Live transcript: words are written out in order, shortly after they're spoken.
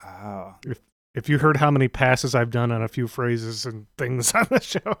Wow. If you heard how many passes I've done on a few phrases and things on the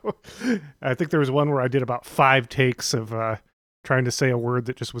show, I think there was one where I did about 5 takes of trying to say a word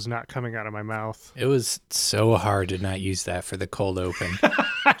that just was not coming out of my mouth. It was so hard to not use that for the cold open.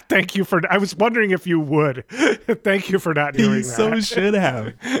 Thank you I was wondering if you would. Thank you for not doing You that. so should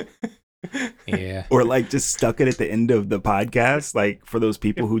have. Yeah. Or like just stuck it at the end of the podcast, like for those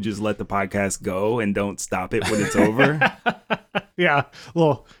people who just let the podcast go and don't stop it when it's over. Yeah, a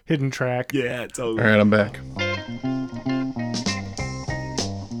little hidden track. Yeah, totally. All right, I'm back.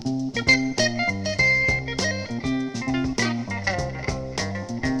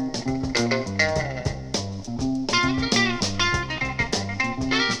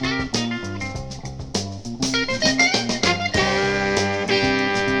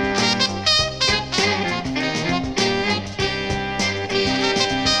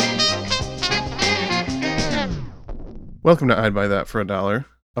 Welcome to I'd Buy That for $1,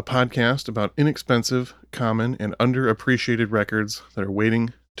 a podcast about inexpensive, common, and underappreciated records that are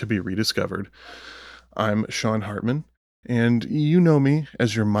waiting to be rediscovered. I'm Sean Hartman, and you know me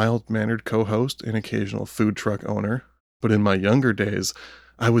as your mild-mannered co-host and occasional food truck owner, but in my younger days,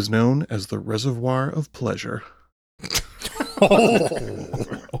 I was known as the Reservoir of Pleasure. You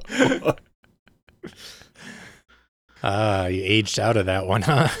aged out of that one,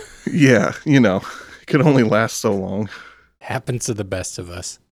 huh? Yeah, it could only last so long. Happens to the best of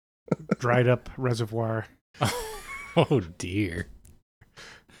us. Dried up reservoir. Oh, dear.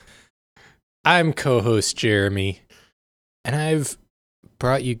 I'm co-host Jeremy, and I've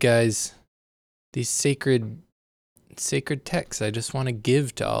brought you guys these sacred texts I just want to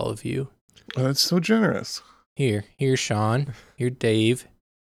give to all of you. Oh, that's so generous. Here, Sean. Here, Dave.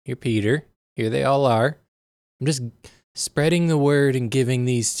 Here, Peter. Here they all are. I'm just spreading the word and giving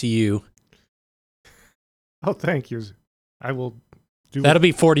these to you. Oh, thank you. I will do That'll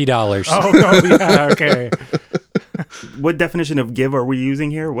be $40. Oh, no, yeah, okay. What definition of give are we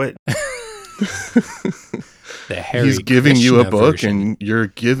using here? What? The Hare He's giving you a Krishna book, version. and you're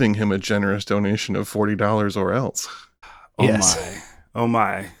giving him a generous donation of $40 or else. Oh Yes. my. Oh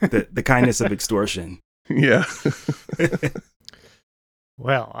my. The kindness of extortion. Yeah.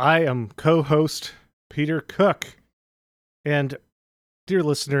 Well, I am co-host Peter Cook. And, dear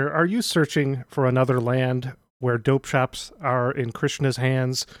listener, are you searching for another land where dope shops are in Krishna's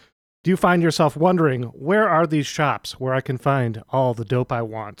hands? Do you find yourself wondering, where are these shops where I can find all the dope I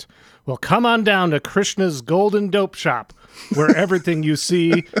want? Well, come on down to Krishna's Golden Dope Shop, where everything you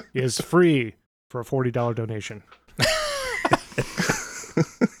see is free for a $40 donation.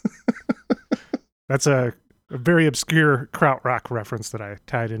 That's a very obscure krautrock reference that I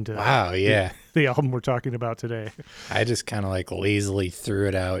tied into Wow, yeah. the album we're talking about today. I just kind of like lazily threw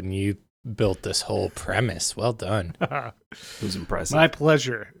it out, and you built this whole premise. Well done. It was impressive. My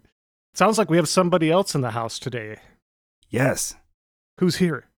pleasure. Sounds like we have somebody else in the house today. Yes. Who's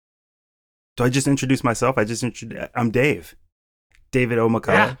here? Do I just introduce myself? I'm Dave. David Omaka.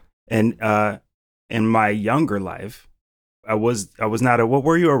 Yeah. And in my younger life, I was not what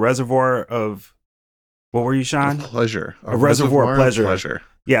were you? A reservoir of what were you, Sean? Pleasure. A reservoir of pleasure. pleasure.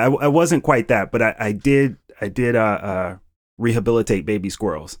 Yeah, I wasn't quite that, but I did rehabilitate baby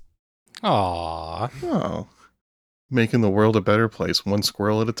squirrels. Aw. Oh. Making the world a better place, one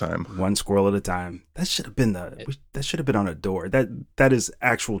squirrel at a time. One squirrel at a time. That should have been on a door. That is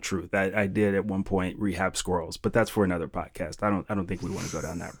actual truth. I did at one point rehab squirrels, but that's for another podcast. I don't think we want to go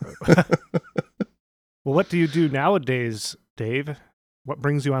down that road. Well, what do you do nowadays, Dave? What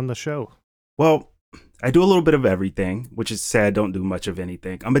brings you on the show? Well, I do a little bit of everything, which is sad. I don't do much of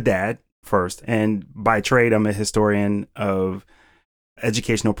anything. I'm a dad first, and by trade, I'm a historian of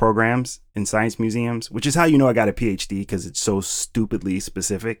educational programs in science museums, which is how you know I got a PhD, because it's so stupidly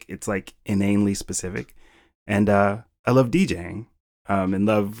specific. It's like inanely specific. And I love DJing and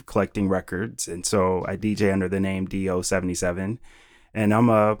love collecting records. And so I DJ under the name DO77. And I'm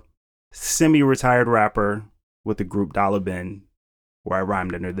a semi-retired rapper with the group Dollar Bin, where I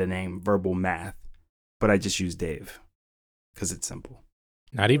rhymed under the name Verbal Math. But I just use Dave because it's simple.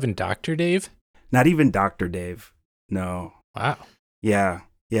 Not even Dr. Dave? Not even Dr. Dave. No. Wow. Yeah.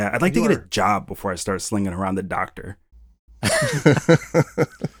 I'd like to get a job before I start slinging around the doctor.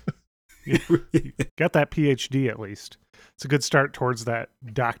 Got that PhD at least. It's a good start towards that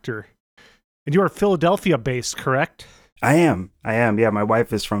doctor. And you are Philadelphia-based, correct? I am. Yeah, my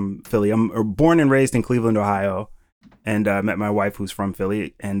wife is from Philly. I'm born and raised in Cleveland, Ohio. And I met my wife who's from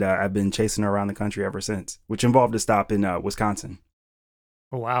Philly. And I've been chasing her around the country ever since, which involved a stop in Wisconsin.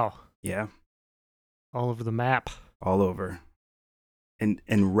 Oh, wow. Yeah. All over the map. All over.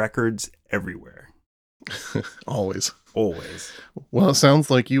 And records everywhere. Always. Always. Well, it sounds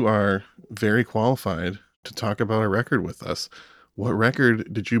like you are very qualified to talk about a record with us. What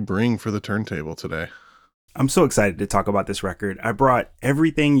record did you bring for the turntable today? I'm so excited to talk about this record. I brought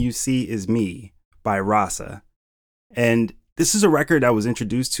Everything You See Is Me by Rasa. And this is a record I was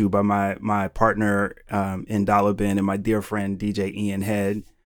introduced to by my partner in Dollar Bin and my dear friend DJ Ian Head.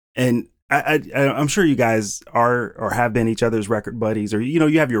 And I'm sure you guys are or have been each other's record buddies, or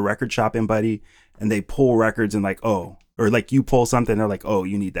you have your record shopping buddy and they pull records and like, oh, or like you pull something, they're like, oh,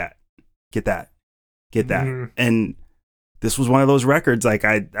 you need that. Get that. And this was one of those records. Like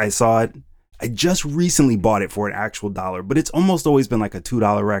I saw it. I just recently bought it for an actual dollar, but it's almost always been like a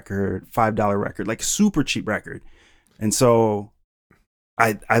 $2 record, $5 record, like super cheap record. And so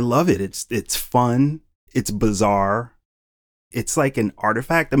I love it. It's fun. It's bizarre. It's like an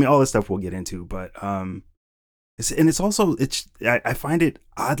artifact. I mean, all this stuff we'll get into, but I find it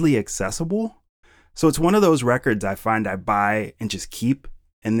oddly accessible. So it's one of those records I find I buy and just keep,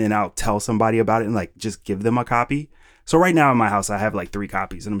 and then I'll tell somebody about it and like just give them a copy. So right now in my house, I have like 3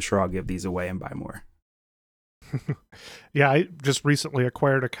 copies, and I'm sure I'll give these away and buy more. Yeah, I just recently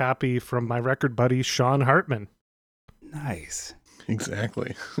acquired a copy from my record buddy, Sean Hartman. Nice.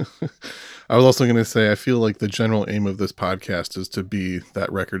 Exactly. I was also going to say, I feel like the general aim of this podcast is to be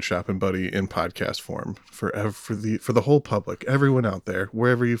that record shopping buddy in podcast form for the whole public, everyone out there,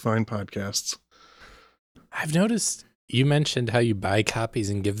 wherever you find podcasts. I've noticed you mentioned how you buy copies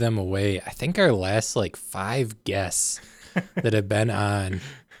and give them away. I think our last like 5 guests that have been on,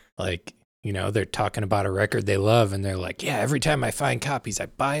 like, they're talking about a record they love and they're like, yeah, every time I find copies, I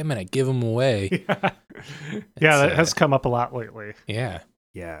buy them and I give them away. Yeah, that has come up a lot lately. Yeah.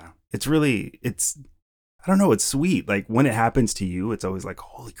 Yeah. I don't know. It's sweet. Like when it happens to you, it's always like,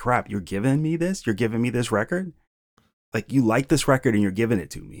 holy crap, you're giving me this? You're giving me this record? Like you like this record and you're giving it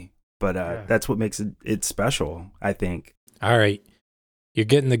to me. But that's what makes it special, I think. All right. You're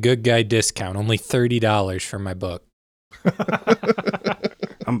getting the good guy discount, only $30 for my book.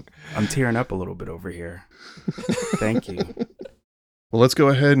 I'm tearing up a little bit over here. Thank you. Well, let's go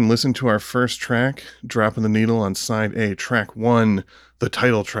ahead and listen to our first track, Dropping the Needle on side A, track 1, the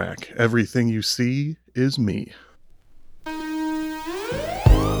title track, Everything You See Is Me. Of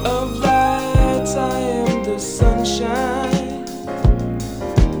lights, I am the sunshine.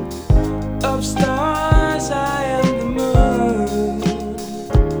 Of stars, I am the moon.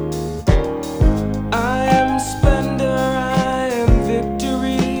 I am splendor, I am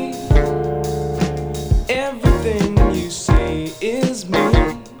victory. Everything you see is me.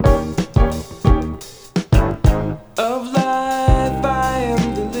 Of life, I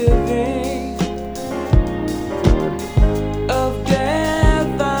am the living. Of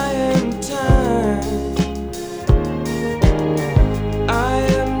death, I am time. I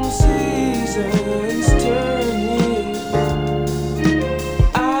am seasons turning.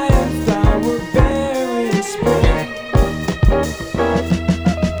 I am flower bearing spring.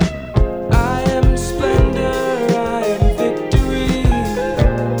 I am splendor, I am victory.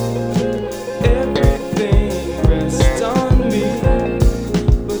 Everything rests on me,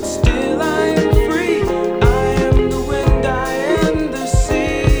 but still I am free. I am the wind, I am the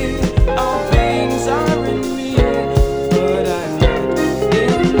sea. All things are in me, but I'm not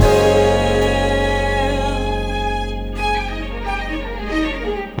in them.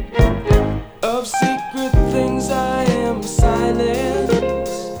 Of secret things I am silence.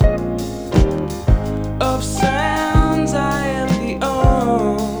 Of sounds I am the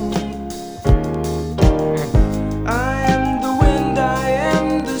own. I am the wind, I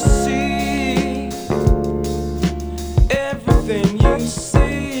am the sea. Everything you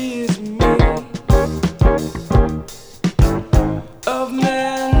see is me. Of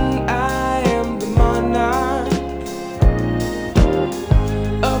men, I am the monarch.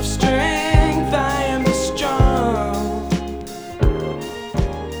 Of strength, I am the strong.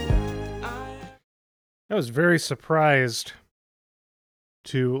 I was very surprised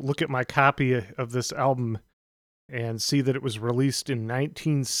to look at my copy of this album and see that it was released in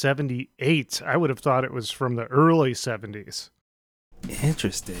 1978. I would have thought it was from the early 70s.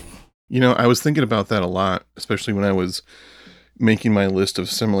 Interesting. I was thinking about that a lot, especially when I was making my list of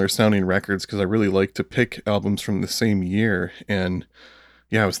similar sounding records, because I really like to pick albums from the same year. And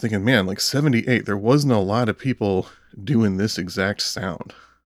yeah, I was thinking, man, like 78, there wasn't a lot of people doing this exact sound.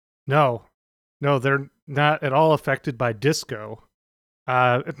 No, they're not at all affected by disco.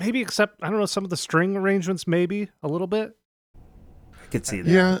 Maybe except, I don't know, some of the string arrangements, maybe a little bit. I could see that.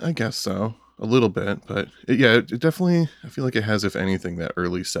 Yeah, I guess so. A little bit, but it definitely, I feel like it has, if anything, that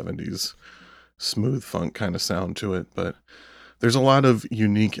early 70s smooth funk kind of sound to it. But there's a lot of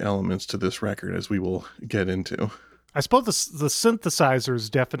unique elements to this record, as we will get into. I suppose the synthesizers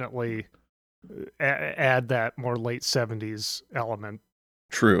definitely add that more late 70s element.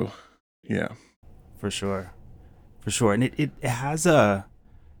 True. Yeah. For sure. And it has a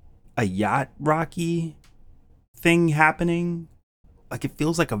yacht rocky thing happening. Like it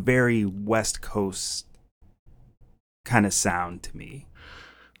feels like a very West Coast kind of sound to me.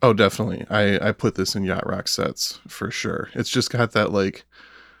 Oh, definitely. I put this in yacht rock sets for sure. It's just got that like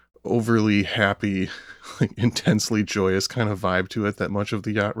overly happy, like intensely joyous kind of vibe to it that much of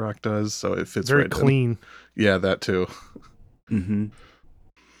the yacht rock does. So it fits Very right in. clean. Yeah, that too. Mm-hmm.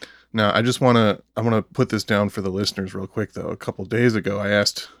 Now, I want to put this down for the listeners real quick, though. A couple days ago, I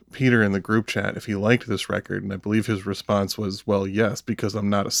asked Peter in the group chat if he liked this record, and I believe his response was, well, yes, because I'm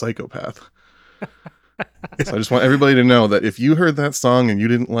not a psychopath. So I just want everybody to know that if you heard that song and you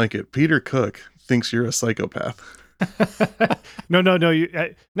didn't like it, Peter Cook thinks you're a psychopath. No, you,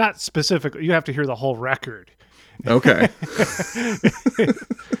 not specifically. You have to hear the whole record. Okay.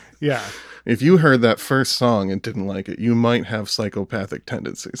 Yeah. If you heard that first song and didn't like it, you might have psychopathic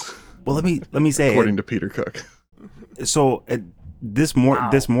tendencies, Well, let me say, according to Peter Cook. so this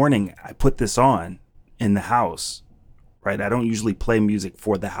morning I put this on in the house, right? I don't usually play music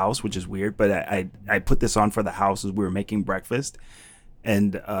for the house, which is weird, but I put this on for the house as we were making breakfast,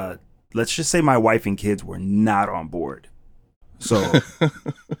 and let's just say my wife and kids were not on board. So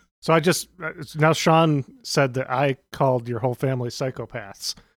So now Sean said that I called your whole family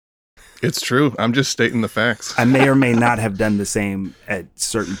psychopaths. It's true. I'm just stating the facts. I may or may not have done the same at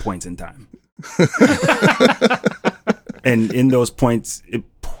certain points in time. And in those points, it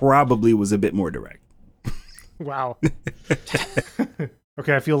probably was a bit more direct. Wow.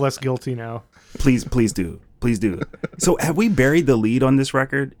 Okay, I feel less guilty now. Please do. So have we buried the lead on this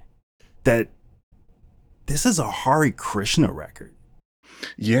record that this is a Hare Krishna record?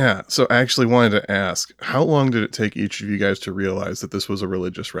 Yeah. So I actually wanted to ask, how long did it take each of you guys to realize that this was a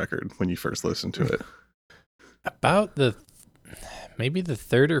religious record when you first listened to it? About maybe the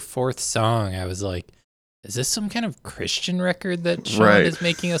third or fourth song, I was like, is this some kind of Christian record that Sean Right. is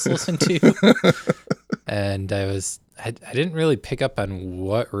making us listen to? And I didn't really pick up on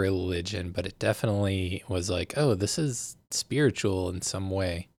what religion, but it definitely was like, oh, this is spiritual in some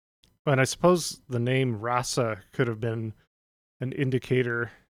way. And I suppose the name Rasa could have been an indicator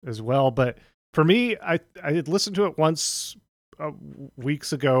as well. But for me, I had listened to it once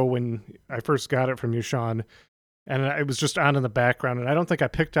weeks ago when I first got it from you, Sean, and it was just on in the background. And I don't think I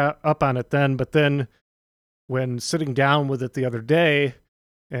picked up on it then. But then when sitting down with it the other day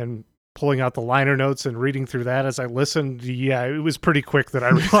and pulling out the liner notes and reading through that as I listened, yeah, it was pretty quick that I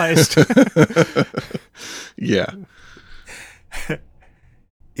realized. Yeah.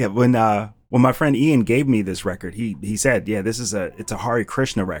 Yeah, when my friend Ian gave me this record, he said, yeah, it's a Hare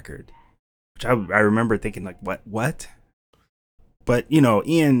Krishna record, which I remember thinking like, what? But you know,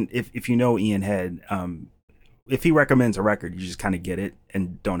 Ian, if you know Ian Head, if he recommends a record, you just kind of get it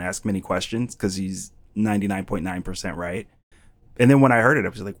and don't ask many questions because he's 99.9% right. And then when I heard it, I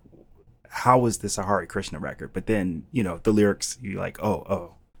was like, how is this a Hare Krishna record? But then, you know, the lyrics, you're like,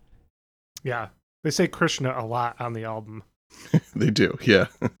 oh. Yeah, they say Krishna a lot on the album. They do. Yeah.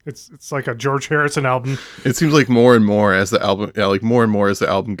 It's like a George Harrison album. It seems like more and more as the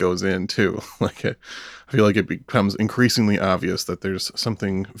album goes in too. Like I feel like it becomes increasingly obvious that there's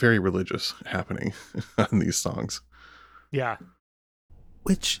something very religious happening on these songs. Yeah.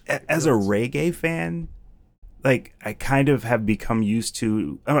 Which, as a reggae fan, like I kind of have become used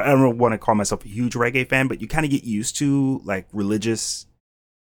to. I don't want to call myself a huge reggae fan, but you kind of get used to like religious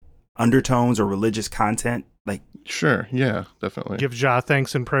undertones or religious content. Like, Sure. Yeah, definitely. Give Jah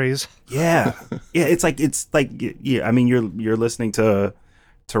thanks and praise. yeah, it's like yeah. I mean, you're listening to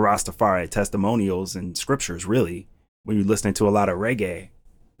Rastafari testimonials and scriptures, really, when you're listening to a lot of reggae.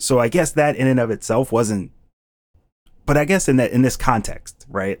 So I guess that in and of itself wasn't. But I guess in this context,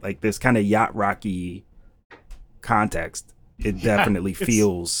 right, like this kind of yacht rocky context, it definitely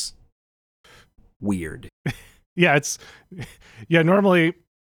feels weird. Yeah, normally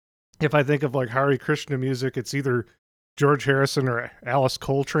if I think of like Hare Krishna music, it's either George Harrison or Alice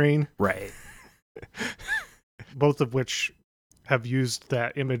Coltrane, Right. both of which have used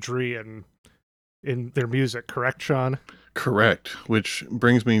that imagery in their music, correct, Sean? Correct. Which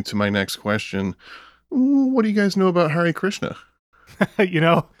brings me to my next question. What do you guys know about Hare Krishna? You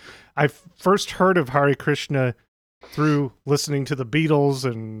know, I first heard of Hare Krishna through listening to the Beatles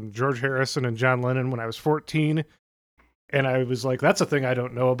and George Harrison and John Lennon when I was 14. And I was like, that's a thing I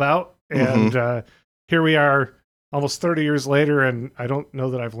don't know about. And here we are almost 30 years later, and I don't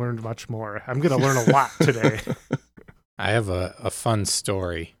know that I've learned much more. I'm going to learn a lot today. I have a fun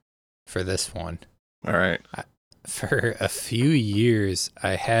story for this one. All right. for a few years,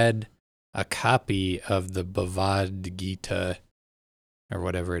 I had a copy of the Bhagavad Gita, or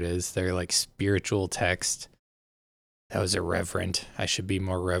whatever it is, their like spiritual text. That was irreverent. I should be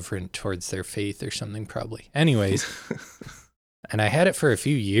more reverent towards their faith or something, probably. Anyways, and I had it for a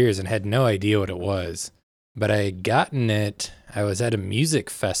few years and had no idea what it was. But I had gotten it, I was at a music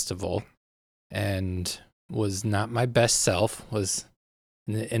festival and was not my best self, was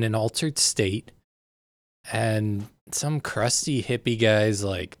in an altered state. And some crusty hippie guy's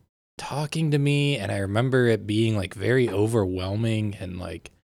like talking to me. And I remember it being like very overwhelming and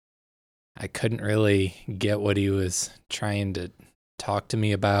like, I couldn't really get what he was trying to talk to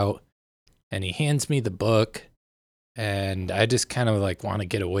me about. And he hands me the book and I just kind of like want to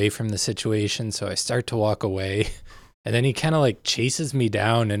get away from the situation. So I start to walk away and then he kind of like chases me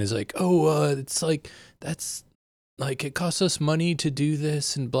down and is like, oh, it's like, that's like, it costs us money to do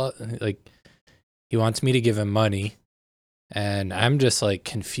this and blah. Like he wants me to give him money and I'm just like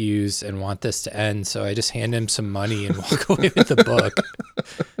confused and want this to end. So I just hand him some money and walk away with the book.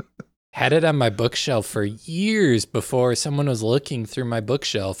 Had it on my bookshelf for years before someone was looking through my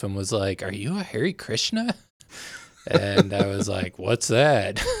bookshelf and was like, are you a Hare Krishna? And I was like, what's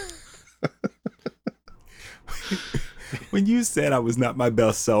that? When you said I was not my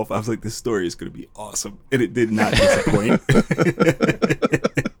best self, I was like, this story is going to be awesome. And it did not disappoint.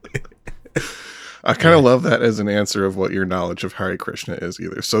 I kind of love that as an answer of what your knowledge of Hare Krishna is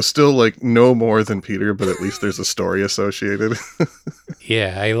either. So still like no more than Peter, but at least there's a story associated.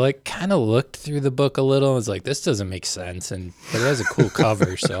 Yeah, I like kind of looked through the book a little and was like, this doesn't make sense. But it has a cool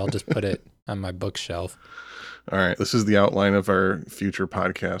cover, so I'll just put it on my bookshelf. All right, this is the outline of our future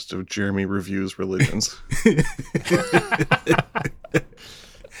podcast of Jeremy Reviews Religions.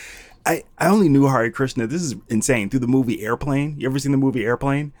 I only knew Hare Krishna. This is insane. Through the movie Airplane. You ever seen the movie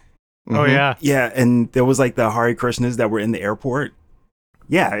Airplane? Oh, yeah. Yeah, and there was like the Hare Krishnas that were in the airport.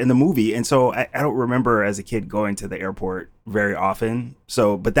 Yeah, in the movie. And so I don't remember as a kid going to the airport very often.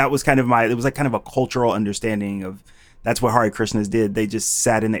 So, but that was kind of it was like kind of a cultural understanding of that's what Hare Krishnas did. They just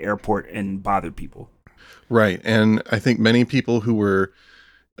sat in the airport and bothered people. Right. And I think many people who were,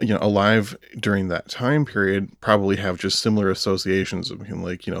 alive during that time period probably have just similar associations of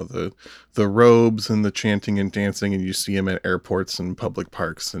like, the robes and the chanting and dancing, and you see them at airports and public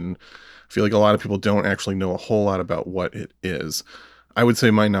parks. And I feel like a lot of people don't actually know a whole lot about what it is. I would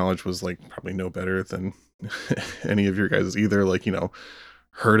say my knowledge was like probably no better than any of your guys either. Like,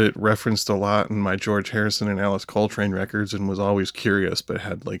 heard it referenced a lot in my George Harrison and Alice Coltrane records and was always curious, but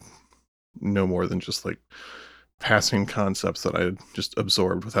had like no more than just like passing concepts that I had just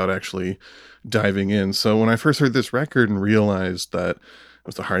absorbed without actually diving in. So when I first heard this record and realized that it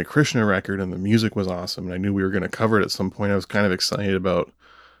was the Hare Krishna record and the music was awesome, and I knew we were going to cover it at some point, I was kind of excited about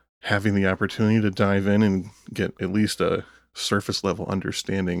having the opportunity to dive in and get at least a surface level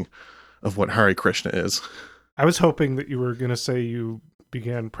understanding of what Hare Krishna is. I was hoping that you were going to say you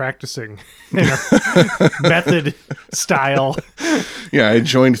began practicing in a method style. Yeah, I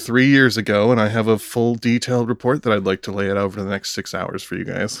joined 3 years ago, and I have a full detailed report that I'd like to lay it out over the next 6 hours for you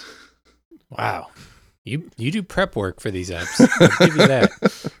guys. Wow. You do prep work for these apps. I'll give you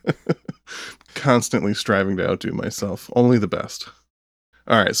that. Constantly striving to outdo myself. Only the best.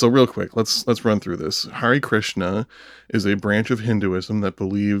 All right, so real quick, let's run through this. Hare Krishna is a branch of Hinduism that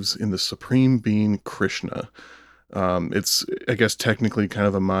believes in the supreme being Krishna. It's, I guess, technically kind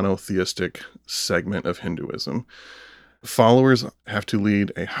of a monotheistic segment of Hinduism. Followers have to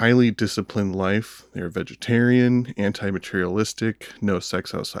lead a highly disciplined life. They're vegetarian, anti-materialistic, no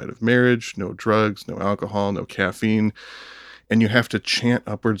sex outside of marriage, no drugs, no alcohol, no caffeine, and you have to chant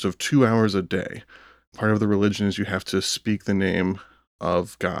upwards of 2 hours a day. Part of the religion is you have to speak the name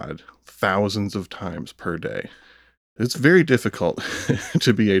of God thousands of times per day. It's very difficult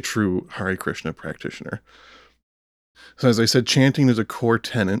to be a true Hare Krishna practitioner. So as I said, chanting is a core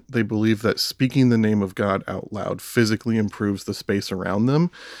tenet. They believe that speaking the name of God out loud physically improves the space around them.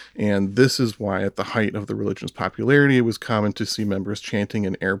 And this is why at the height of the religion's popularity, it was common to see members chanting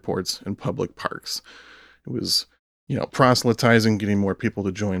in airports and public parks. It was, proselytizing, getting more people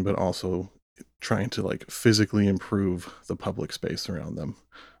to join, but also trying to like physically improve the public space around them,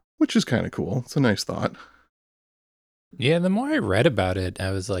 which is kind of cool. It's a nice thought. Yeah, the more I read about it,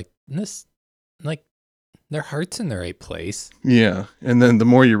 I was like, their heart's in the right place. Yeah, and then the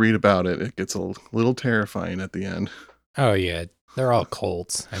more you read about it, it gets a little terrifying at the end. Oh, yeah. They're all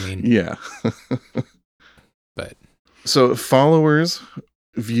cults. I mean, yeah. But so followers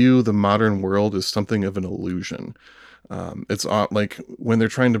view the modern world as something of an illusion. It's like when they're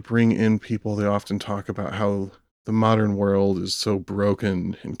trying to bring in people, they often talk about how the modern world is so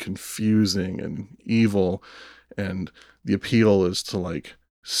broken and confusing and evil. And the appeal is to like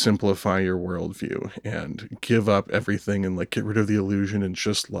simplify your worldview and give up everything and like get rid of the illusion and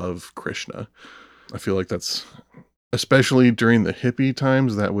just love Krishna. I feel like that's, especially during the hippie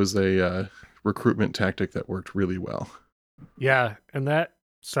times, that was a recruitment tactic that worked really well. Yeah, and that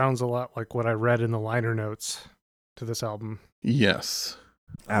sounds a lot like what I read in the liner notes to this album. Yes.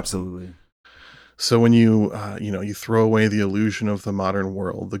 Absolutely. So when you throw away the illusion of the modern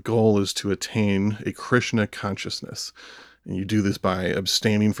world, the goal is to attain a Krishna consciousness. And you do this by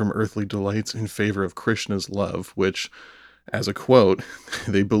abstaining from earthly delights in favor of Krishna's love, which, as a quote,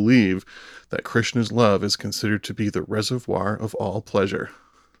 they believe that Krishna's love is considered to be the reservoir of all pleasure.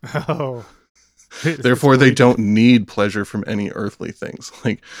 Oh. Therefore, they don't need pleasure from any earthly things.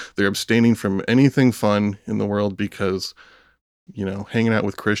 Like, they're abstaining from anything fun in the world because, hanging out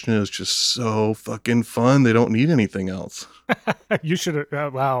with Krishna is just so fucking fun. They don't need anything else. You should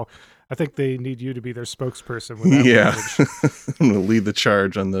wow. I think they need you to be their spokesperson with that Yeah. language. I'm going to lead the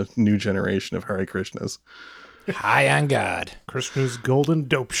charge on the new generation of Hare Krishnas. High on God. Krishna's Golden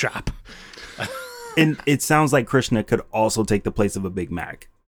Dope Shop. And it sounds like Krishna could also take the place of a Big Mac,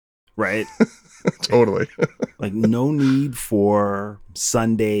 right? Totally. Like, no need for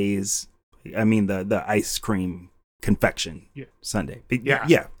sundaes. I mean, the ice cream confection sundae.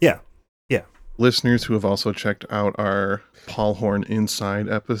 Yeah. Yeah. Listeners who have also checked out our Paul Horn Inside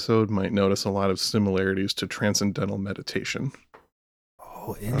episode might notice a lot of similarities to transcendental meditation.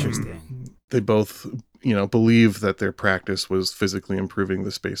 Oh, interesting. They both, believe that their practice was physically improving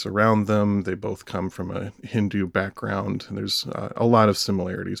the space around them. They both come from a Hindu background, and there's a lot of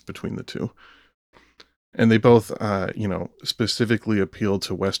similarities between the two. And they both, specifically appealed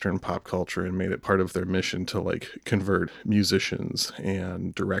to Western pop culture and made it part of their mission to like convert musicians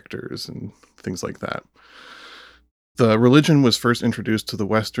and directors and things like that. The religion was first introduced to the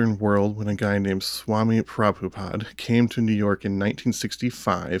Western world when a guy named Swami Prabhupada came to New York in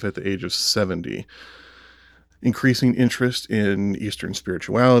 1965 at the age of 70. Increasing interest in Eastern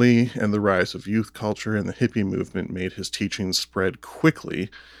spirituality and the rise of youth culture and the hippie movement made his teachings spread quickly.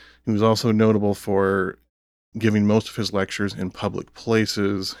 He was also notable for giving most of his lectures in public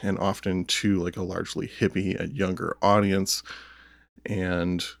places and often to like a largely hippie and younger audience.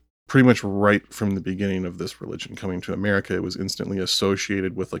 And pretty much right from the beginning of this religion coming to America, it was instantly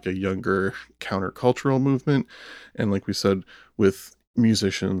associated with like a younger countercultural movement. And like we said, with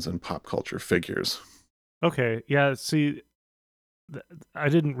musicians and pop culture figures. Okay, yeah, see, I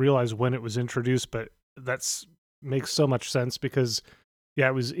didn't realize when it was introduced, but that's makes so much sense because, yeah,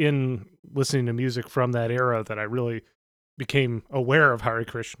 it was in listening to music from that era that I really became aware of Hare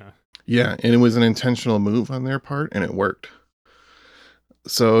Krishna. Yeah, and it was an intentional move on their part, and it worked.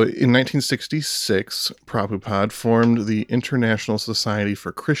 So in 1966, Prabhupada formed the International Society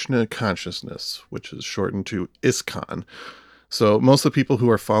for Krishna Consciousness, which is shortened to ISKCON. So most of the people who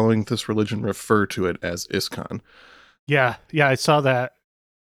are following this religion refer to it as ISKCON. Yeah, I saw that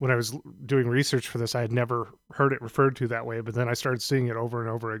when I was doing research for this. I had never heard it referred to that way, but then I started seeing it over and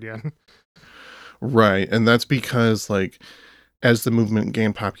over again. Right, and that's because, like, as the movement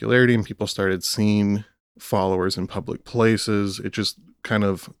gained popularity and people started seeing followers in public places, it just kind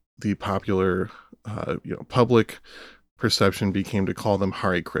of, the popular, public perception became to call them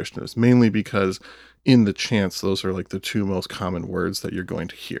Hare Krishnas, mainly because in the chants, those are like the two most common words that you're going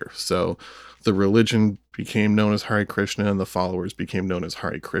to hear. So the religion became known as Hare Krishna and the followers became known as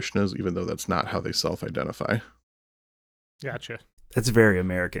Hare Krishnas, even though that's not how they self-identify. Gotcha. That's very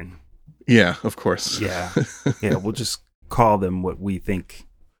American. Yeah, of course. Yeah. Yeah, we'll just call them what we think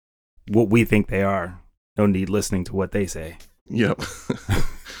they are. No need listening to what they say. Yep.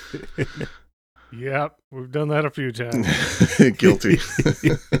 Yep, we've done that a few times. Guilty.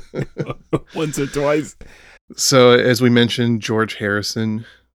 Once or twice. So, as we mentioned, George Harrison,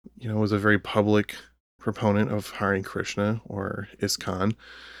 was a very public proponent of Hare Krishna, or ISKCON,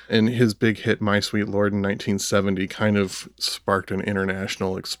 and his big hit, My Sweet Lord, in 1970 kind of sparked an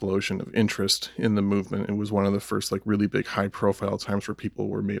international explosion of interest in the movement. It was one of the first, like, really big, high-profile times where people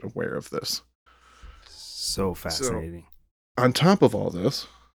were made aware of this. So fascinating. So, on top of all this,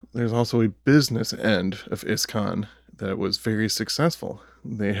 there's also a business end of ISKCON that was very successful.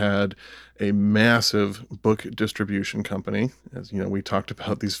 They had a massive book distribution company. As we talked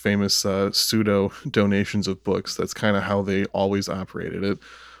about these famous pseudo donations of books. That's kind of how they always operated it.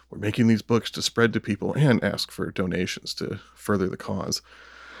 We're making these books to spread to people and ask for donations to further the cause.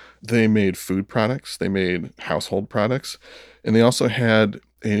 They made food products, they made household products, and they also had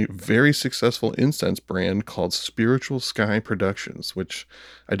a very successful incense brand called Spiritual Sky Productions, which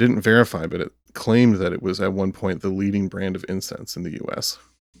I didn't verify, but it claimed that it was at one point the leading brand of incense in the U.S.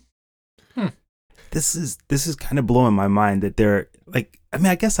 this is kind of blowing my mind that they're like, I mean,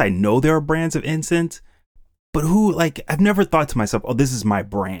 I guess I know there are brands of incense, but who, like, I've never thought to myself, oh, this is my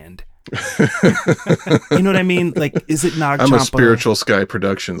brand. You know what I mean? Like, is it Nag I'm a Champa? Spiritual Sky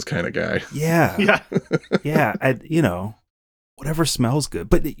Productions kind of guy. Yeah. Yeah. Yeah. Whatever smells good.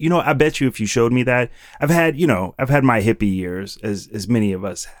 But, I bet you if you showed me that, I've had my hippie years, as many of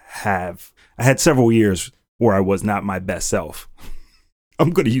us have. I had several years where I was not my best self. I'm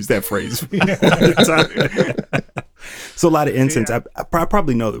going to use that phrase. So a lot of incense. Yeah. I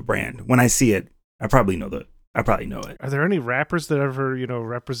probably know the brand. When I see it, I probably know it. Are there any rappers that ever,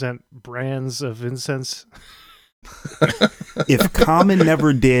 represent brands of incense? If Common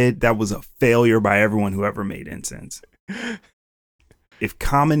never did, that was a failure by everyone who ever made incense. If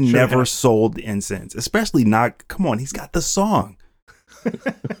Common Should never have. sold incense, especially Nag, come on, he's got the song.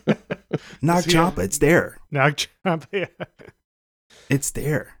 Nag See, Champa, it's there. Nag Champa, yeah. It's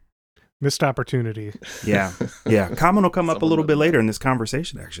there. Missed opportunity. Yeah. Yeah. Common will come up a Someone little bit doesn't later in this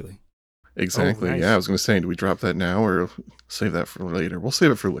conversation, actually. Exactly. Oh, nice. Yeah, I was going to say, do we drop that now or save that for later? We'll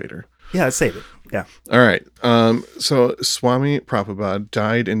save it for later. Yeah, let's save it. Yeah. All right. So Swami Prabhupada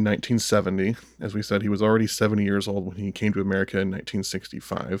died in 1970. As we said, he was already 70 years old when he came to America in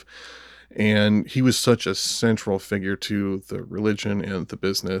 1965. And he was such a central figure to the religion and the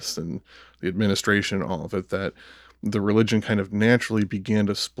business and the administration, all of it, that the religion kind of naturally began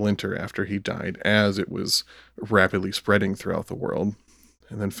to splinter after he died as it was rapidly spreading throughout the world.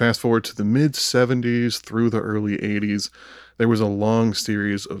 And then fast forward to the mid 70s through the early 80s, there was a long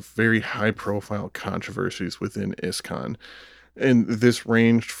series of very high profile controversies within ISKCON. And this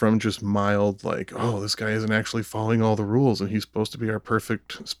ranged from just mild, like, oh, this guy isn't actually following all the rules and he's supposed to be our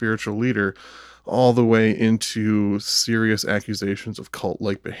perfect spiritual leader, all the way into serious accusations of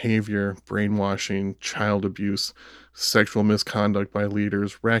cult-like behavior, brainwashing, child abuse, sexual misconduct by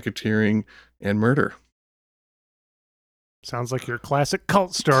leaders, racketeering, and murder. Sounds like your classic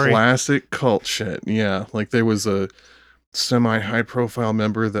cult story. Classic cult shit. Yeah. Like there was a semi-high profile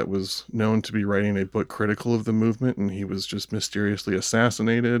member that was known to be writing a book critical of the movement, and he was just mysteriously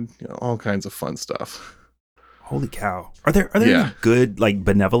assassinated. All kinds of fun stuff. Holy cow. Are there Yeah. any good, like,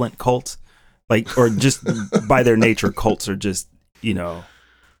 benevolent cults? Like, or just by their nature, cults are just,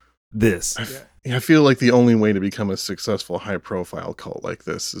 this. I feel like the only way to become a successful high profile cult like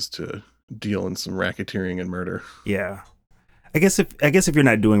this is to deal in some racketeering and murder. Yeah. I guess if you're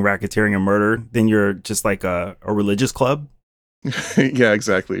not doing racketeering and murder, then you're just like a religious club. Yeah,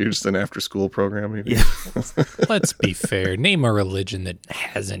 exactly. You're just an after school program. Maybe. Yeah. Let's be fair. Name a religion that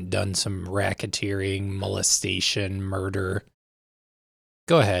hasn't done some racketeering, molestation, murder.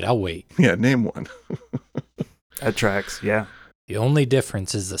 Go ahead, I'll wait. Yeah, name one. That tracks. Yeah. The only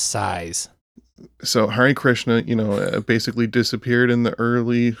difference is the size. So Hare Krishna, basically disappeared in the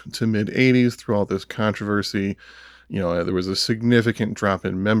early to mid 80s through all this controversy. There was a significant drop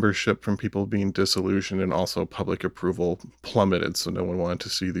in membership from people being disillusioned, and also public approval plummeted. So no one wanted to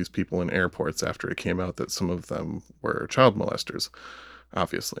see these people in airports after it came out that some of them were child molesters,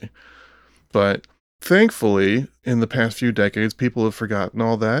 obviously. But thankfully, in the past few decades, people have forgotten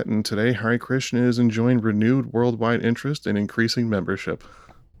all that. And today, Hare Krishna is enjoying renewed worldwide interest and increasing membership.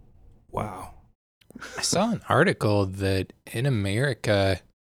 Wow. I saw an article that in America,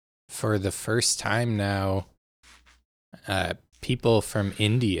 for the first time now, people from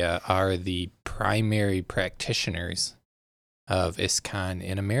India are the primary practitioners of ISKCON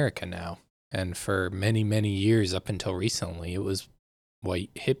in America now. And for many, many years up until recently, it was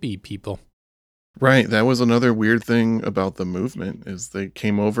white hippie people. Right. That was another weird thing about the movement is they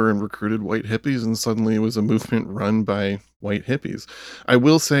came over and recruited white hippies, and suddenly it was a movement run by white hippies. I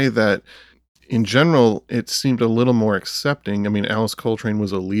will say that in general, it seemed a little more accepting. I mean, Alice Coltrane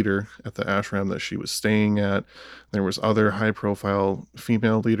was a leader at the ashram that she was staying at. There was other high-profile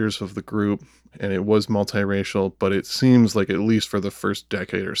female leaders of the group, and it was multiracial, but it seems like at least for the first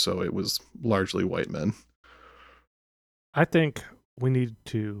decade or so, it was largely white men. I think we need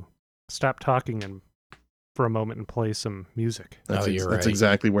to stop talking for a moment and play some music. That's You're That's right.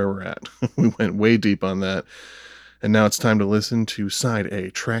 exactly where we're at. We went way deep on that. And now it's time to listen to Side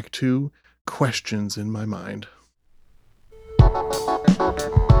A, Track 2, Questions in My Mind.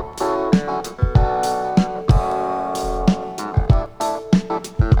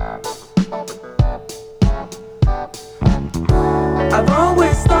 I've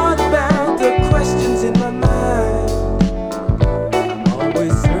always thought about the questions in my mind. I'm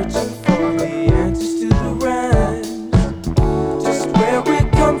always searching for the answers to the rhymes. Just where we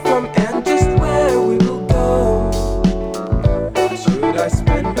come from and just where we will go. Should I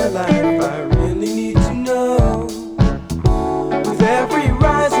spend my life? I really need to know. With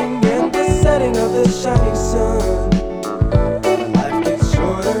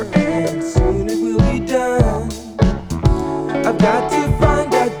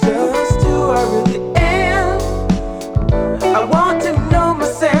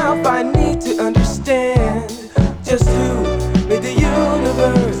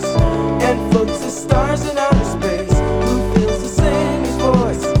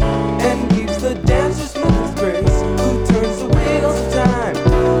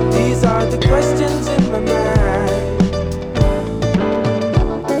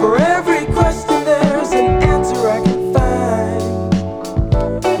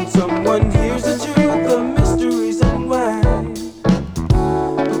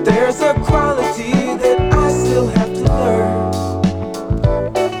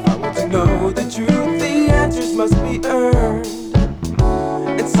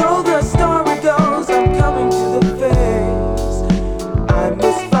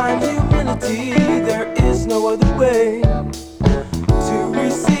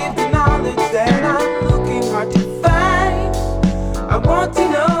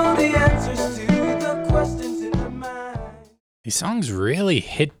These songs really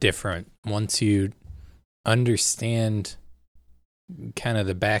hit different once you understand kind of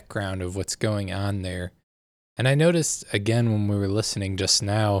the background of what's going on there. And I noticed again when we were listening just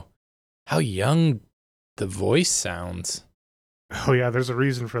now how young the voice sounds. Oh yeah, there's a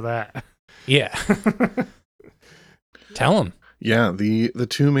reason for that. Yeah. Tell them. Yeah, the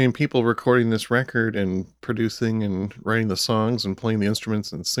two main people recording this record and producing and writing the songs and playing the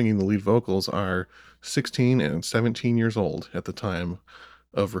instruments and singing the lead vocals are 16 and 17 years old at the time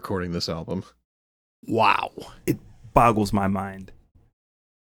of recording this album. Wow. It boggles my mind.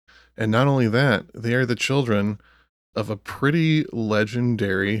 And not only that, they are the children of a pretty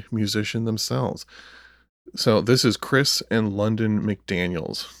legendary musician themselves. So this is Chris and London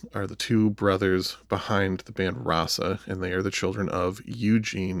McDaniels are the two brothers behind the band Rasa, and they are the children of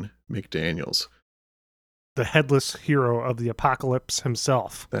Eugene McDaniels. The headless hero of the apocalypse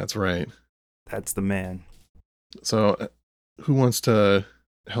himself. That's right. That's the man. So who wants to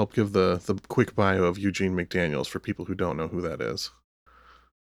help give the quick bio of Eugene McDaniels for people who don't know who that is?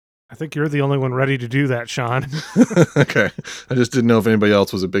 I think you're the only one ready to do that, Sean. Okay. I just didn't know if anybody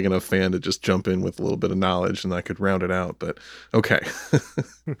else was a big enough fan to just jump in with a little bit of knowledge and I could round it out, but okay.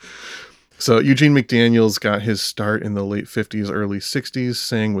 So Eugene McDaniels got his start in the late 50s, early 60s,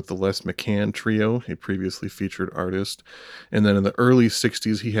 sang with the Les McCann Trio, a previously featured artist. And then in the early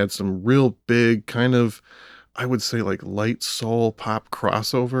 60s, he had some real big kind of, I would say like light soul pop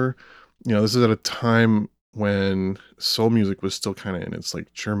crossover. You know, this is at a time when soul music was still kind of in its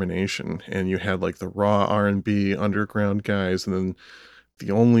like germination, and you had like the raw R&B underground guys, and then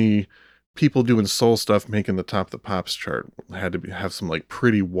the only people doing soul stuff making the top of the pops chart had to have some like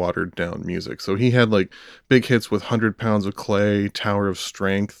pretty watered down music. So he had like big hits with 100 Pounds of Clay, Tower of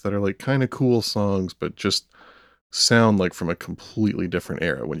Strength, that are like kind of cool songs, but just sound like from a completely different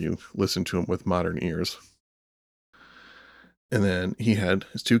era when you listen to them with modern ears. And then he had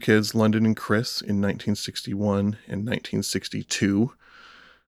his two kids, London and Chris, in 1961 and 1962.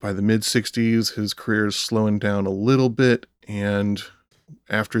 By the mid-60s, his career is slowing down a little bit, and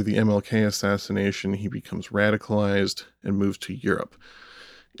after the MLK assassination, he becomes radicalized and moves to Europe.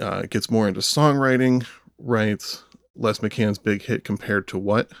 Gets more into songwriting, writes Les McCann's big hit Compared to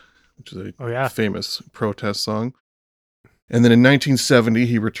What, which is a famous protest song. And then in 1970,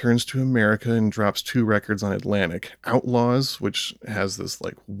 he returns to America and drops two records on Atlantic. Outlaws, which has this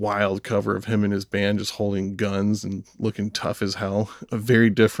like wild cover of him and his band just holding guns and looking tough as hell. Very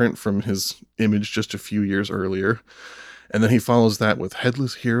different from his image just a few years earlier. And then he follows that with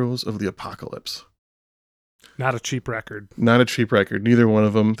Headless Heroes of the Apocalypse. Not a cheap record. Not a cheap record. Neither one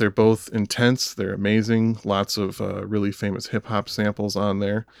of them. They're both intense. They're amazing. Lots of really famous hip-hop samples on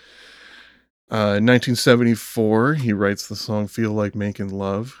there. In 1974, he writes the song Feel Like Making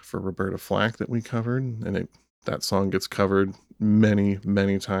Love for Roberta Flack that we covered. And that song gets covered many,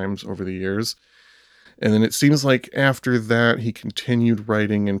 many times over the years. And then it seems like after that, he continued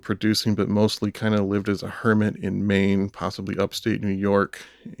writing and producing, but mostly kind of lived as a hermit in Maine, possibly upstate New York,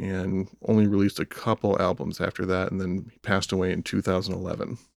 and only released a couple albums after that. And then he passed away in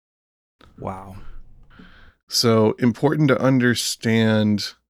 2011. Wow. So important to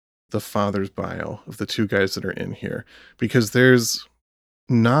understand the father's bio of the two guys that are in here, because there's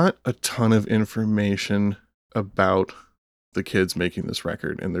not a ton of information about the kids making this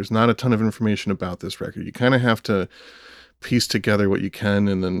record, and there's not a ton of information about this record. You kind of have to piece together what you can,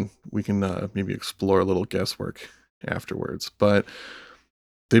 and then we can maybe explore a little guesswork afterwards. But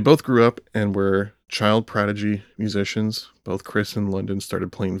they both grew up and were child prodigy musicians. Both Chris and London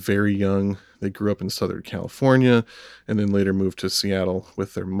started playing very young. They grew up in Southern California and then later moved to Seattle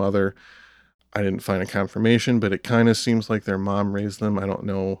with their mother. I didn't find a confirmation, but it kind of seems like their mom raised them. I don't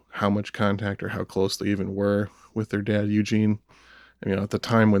know how much contact or how close they even were with their dad, Eugene. I mean, at the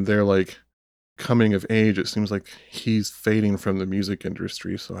time when they're like coming of age, it seems like he's fading from the music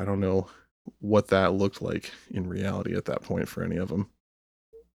industry. So I don't know what that looked like in reality at that point for any of them.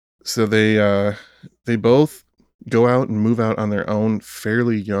 So they both go out and move out on their own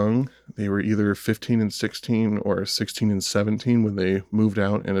fairly young. They were either 15 and 16 or 16 and 17 when they moved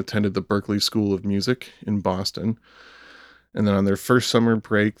out and attended the Berklee School of Music in Boston. And then on their first summer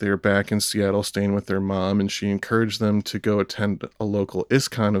break, they were back in Seattle staying with their mom, and she encouraged them to go attend a local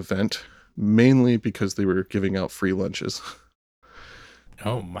ISKCON event, mainly because they were giving out free lunches.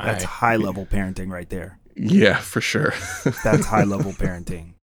 Oh my. That's high-level parenting right there. Yeah, for sure. That's high-level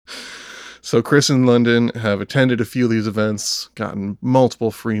parenting. So Chris and London have attended a few of these events, gotten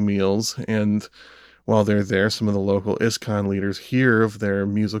multiple free meals, and while they're there, some of the local ISKCON leaders hear of their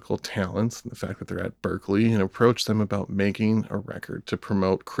musical talents and the fact that they're at Berklee and approach them about making a record to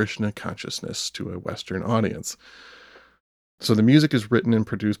promote Krishna consciousness to a Western audience. So the music is written and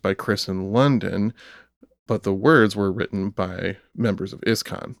produced by Chris in London, but the words were written by members of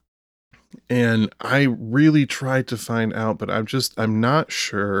ISKCON. And I really tried to find out, but I'm not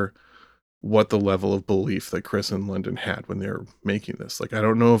sure what the level of belief that Chris in London had when they were making this. Like, I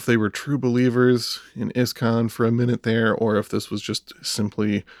don't know if they were true believers in ISKCON for a minute there, or if this was just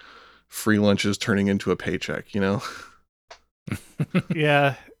simply free lunches turning into a paycheck, you know?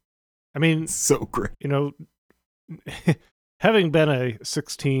 Yeah. I mean, So great. you know, having been a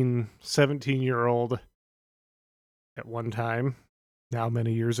 16, 17-year-old at one time, now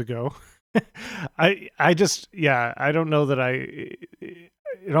many years ago, I just, yeah, I don't know that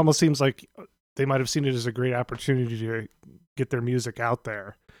it almost seems like they might have seen it as a great opportunity to get their music out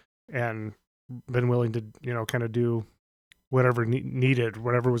there and been willing to, you know, kind of do whatever needed,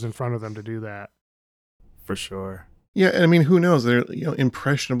 whatever was in front of them to do that. For sure. Yeah, and I mean, who knows? They're, you know,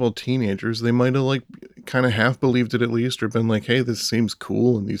 impressionable teenagers. They might have like kind of half believed it at least, or been like, "Hey, this seems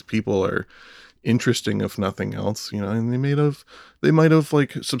cool, and these people are interesting, if nothing else." You know, and they might have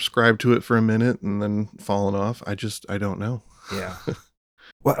like subscribed to it for a minute and then fallen off. I don't know. Yeah.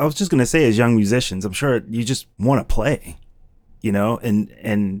 Well, I was just gonna say, as young musicians, I'm sure you just want to play, you know,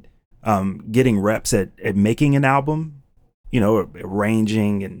 and getting reps at making an album, you know,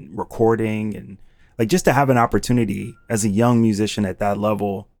 arranging and recording, and like just to have an opportunity as a young musician at that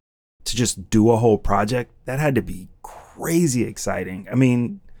level to just do a whole project, that had to be crazy exciting. I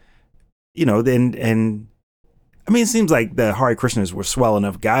mean, you know, and I mean, it seems like the Hare Krishnas were swell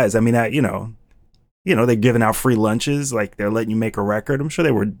enough guys. I mean, you know, they're giving out free lunches, like they're letting you make a record. I'm sure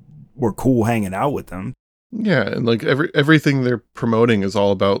they were cool hanging out with them. Yeah, and like everything they're promoting is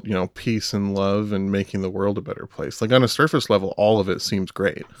all about, you know, peace and love and making the world a better place. Like on a surface level, all of it seems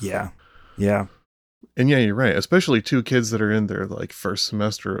great. Yeah. Yeah. And yeah, you're right. Especially two kids that are in their like first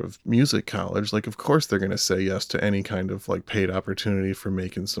semester of music college. Like, of course they're going to say yes to any kind of like paid opportunity for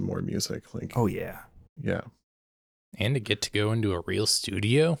making some more music. Like, Oh yeah. yeah. And to get to go into a real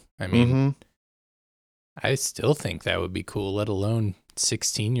studio. I mean, Mhm. I still think that would be cool, let alone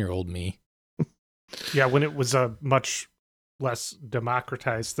 16-year-old me. Yeah, when it was a much less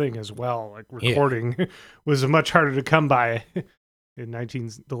democratized thing as well. Like recording was much harder to come by in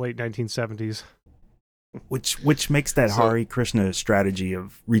the late 1970s. Which makes that So- Hare Krishna strategy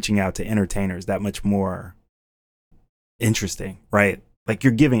of reaching out to entertainers that much more interesting, right? Like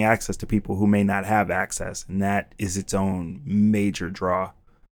you're giving access to people who may not have access, and that is its own major draw.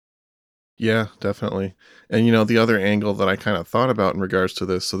 Yeah, definitely. And you know, the other angle that I kind of thought about in regards to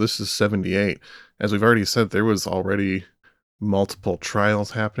this, so this is 78. As we've already said, there was already multiple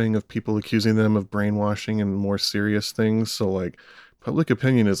trials happening of people accusing them of brainwashing and more serious things. So like public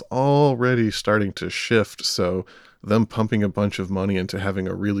opinion is already starting to shift. So them pumping a bunch of money into having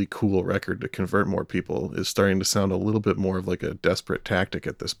a really cool record to convert more people is starting to sound a little bit more of like a desperate tactic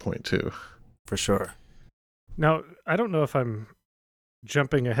at this point too. For sure. Now, I don't know if I'm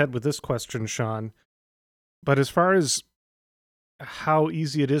jumping ahead with this question, Sean, but as far as how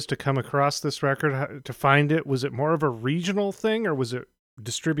easy it is to come across this record, to find it, was it more of a regional thing or was it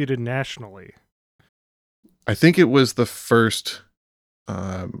distributed nationally? I think it was the first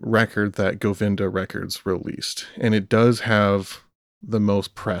record that Govinda Records released, and it does have the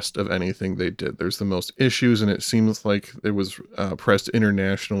most pressed of anything they did. There's the most issues, and it seems like it was pressed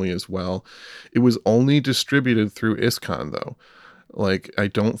internationally as well. It was only distributed through ISKCON, though. Like, I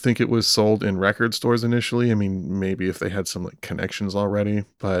don't think it was sold in record stores initially. I mean, maybe if they had some like connections already,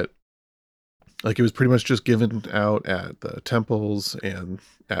 but like it was pretty much just given out at the temples and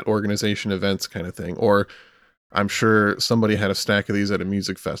at organization events kind of thing. Or I'm sure somebody had a stack of these at a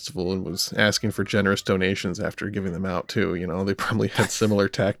music festival and was asking for generous donations after giving them out too. You know, they probably had similar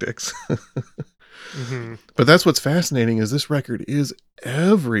tactics. Mm-hmm. But that's what's fascinating is this record is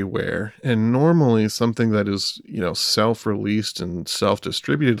everywhere. And normally something that is, you know, self-released and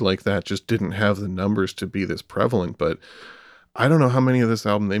self-distributed like that just didn't have the numbers to be this prevalent. But I don't know how many of this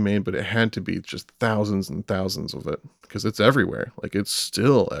album they made, but it had to be just thousands and thousands of it because it's everywhere. Like it's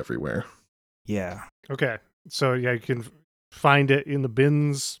still everywhere. Yeah. Okay. So, yeah, you can find it in the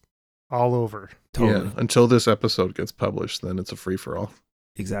bins all over. Totally. Yeah, until this episode gets published, then it's a free-for-all.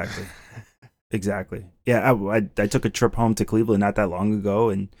 Exactly. Exactly. Yeah, I took a trip home to Cleveland not that long ago,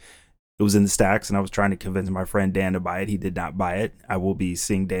 and it was in the stacks, and I was trying to convince my friend Dan to buy it. He did not buy it. I will be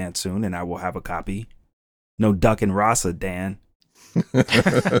seeing Dan soon, and I will have a copy. No duck and rasa, Dan. You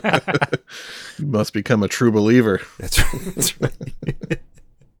must become a true believer. That's right. That's right.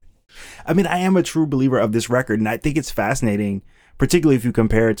 I mean, I am a true believer of this record, and I think it's fascinating, particularly if you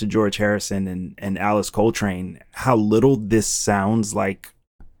compare it to George Harrison and Alice Coltrane, how little this sounds like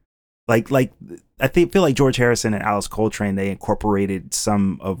like feel like George Harrison and Alice Coltrane, they incorporated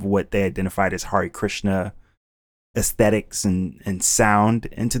some of what they identified as Hare Krishna aesthetics and sound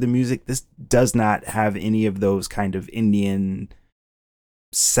into the music. This does not have any of those kind of Indian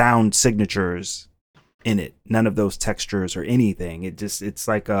sound signatures in it. None of those textures or anything. It's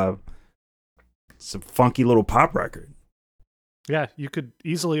like it's a funky little pop record. Yeah, you could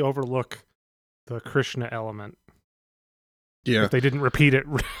easily overlook the Krishna element Yeah. if they didn't repeat it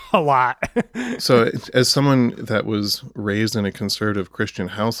a lot. So as someone that was raised in a conservative Christian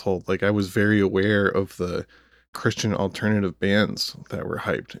household, like I was very aware of the Christian alternative bands that were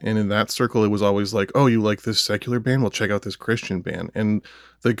hyped. And in that circle, it was always like, oh, you like this secular band? Well, check out this Christian band. And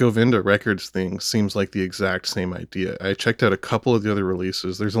the Govinda Records thing seems like the exact same idea. I checked out a couple of the other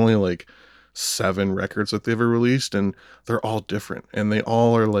releases. There's only like 7 records that they've ever released, and they're all different. And they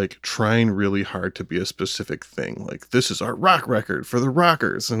all are like trying really hard to be a specific thing. Like, this is our rock record for the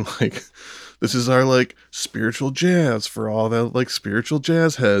rockers. And like, this is our like spiritual jazz for all the like spiritual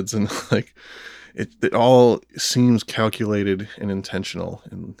jazz heads. And like, it all seems calculated and intentional,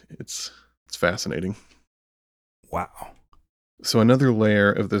 and it's fascinating. Wow. So another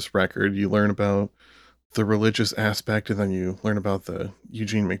layer of this record, you learn about the religious aspect, and then you learn about the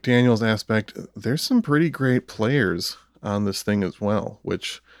Eugene McDaniels aspect. There's some pretty great players on this thing as well,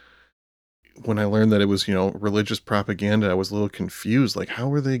 which when I learned that it was, religious propaganda, I was a little confused. Like, how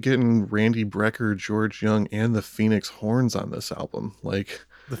were they getting Randy Brecker, George Young, and the Phoenix Horns on this album? Like,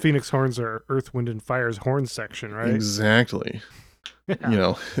 The Phoenix Horns are Earth, Wind, and Fire's horn section, right? exactly.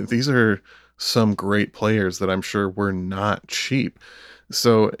 Yeah. These are some great players that I'm sure were not cheap.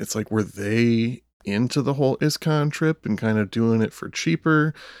 So it's like, were they into the whole ISKCON trip and kind of doing it for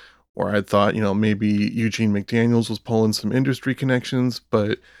cheaper? Or I thought, maybe Eugene McDaniels was pulling some industry connections,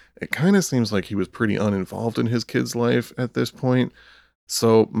 but it kind of seems like he was pretty uninvolved in his kid's life at this point.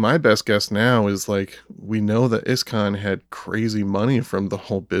 So my best guess now is like, we know that ISKCON had crazy money from the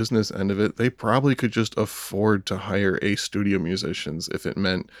whole business end of it. They probably could just afford to hire studio musicians if it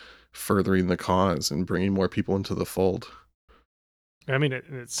meant furthering the cause and bringing more people into the fold. I mean,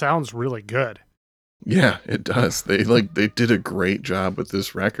 it sounds really good. Yeah, it does. They did a great job with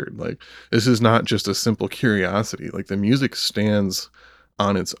this record. Like, this is not just a simple curiosity. Like, the music stands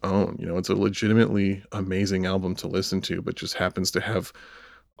on its own. It's a legitimately amazing album to listen to, but just happens to have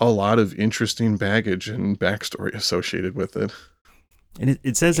a lot of interesting baggage and backstory associated with it. And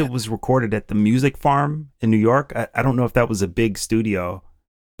it says it was recorded at the Music Farm in New York. I don't know if that was a big studio,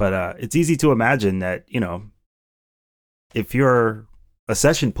 but it's easy to imagine that, if you're a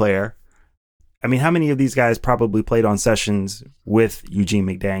session player, I mean, how many of these guys probably played on sessions with Eugene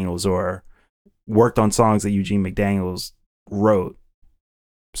McDaniels or worked on songs that Eugene McDaniels wrote?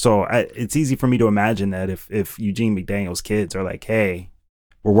 So it's easy for me to imagine that if Eugene McDaniels' kids are like, hey,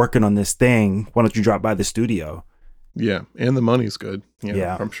 we're working on this thing, why don't you drop by the studio? Yeah, and the money's good.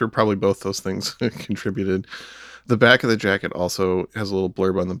 Yeah. I'm sure probably both those things contributed. The back of the jacket also has a little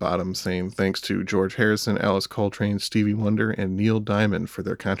blurb on the bottom saying, thanks to George Harrison, Alice Coltrane, Stevie Wonder, and Neil Diamond for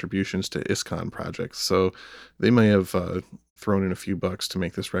their contributions to ISKCON projects. So they may have thrown in a few bucks to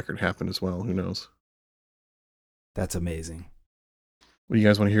make this record happen as well. Who knows? That's amazing. Well, you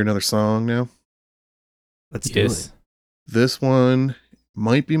guys want to hear another song now? Let's do it. This one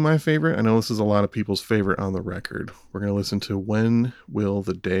might be my favorite. I know this is a lot of people's favorite on the record. We're going to listen to When Will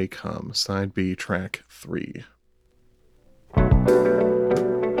the Day Come, side B, track 3.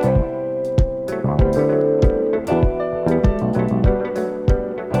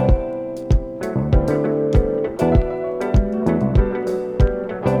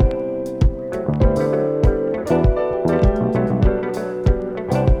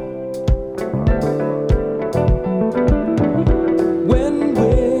 When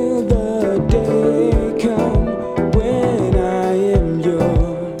will the day come when I am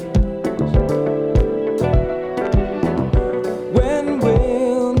yours? When will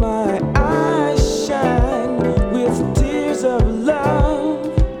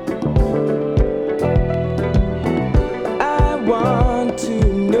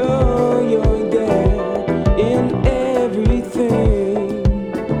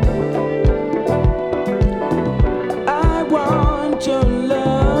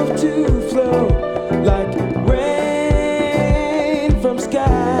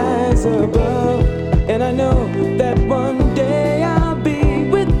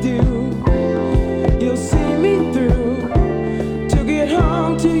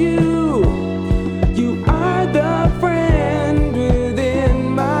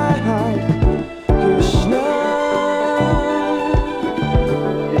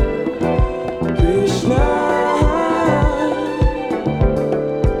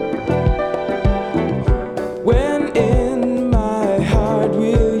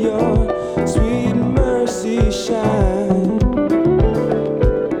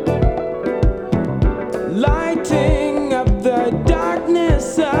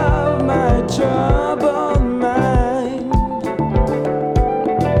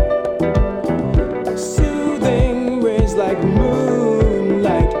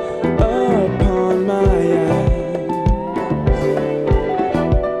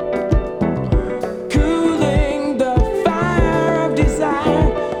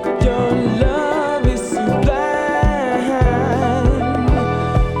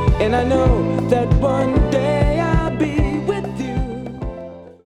And I know that one day I'll be with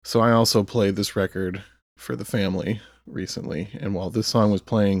you. So I also played this record for the family recently, and while this song was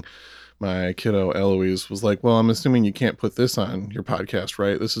playing, my kiddo Eloise was like, well, I'm assuming you can't put this on your podcast,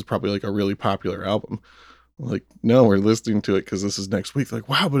 right? This is probably like a really popular album. I'm like, no, we're listening to it because this is next week. They're like,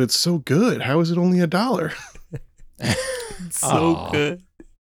 wow, but it's so good. How is it only $1? So Aw. good.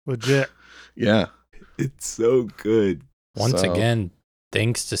 Legit. Yeah. It's so good. Once So- again,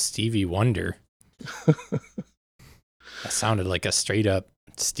 thanks to Stevie Wonder. That sounded like a straight up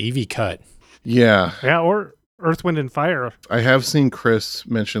Stevie cut. Yeah. Yeah, or Earth, Wind, and Fire. I have seen Chris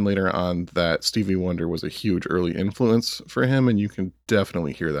mention later on that Stevie Wonder was a huge early influence for him, and you can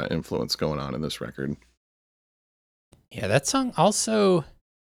definitely hear that influence going on in this record. Yeah, that song also,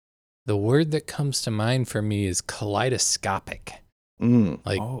 the word that comes to mind for me is kaleidoscopic.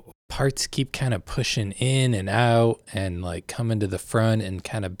 Like Oh, parts keep kind of pushing in and out and like coming to the front and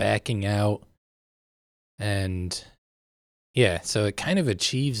kind of backing out. And yeah, so it kind of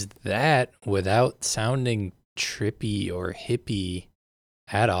achieves that without sounding trippy or hippie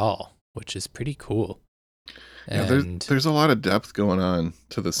at all, which is pretty cool. Yeah, And there's a lot of depth going on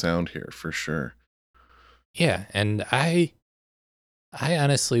to the sound here for sure. yeah, and I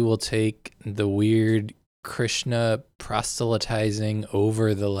honestly will take the weird Krishna proselytizing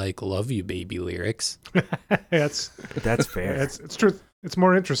over the like "Love You Baby" lyrics. That's that's fair. it's true. It's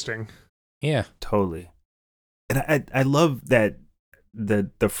more interesting. Yeah, Totally. And I love that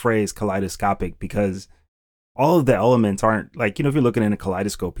the phrase kaleidoscopic, because all of the elements aren't like, if you're looking in a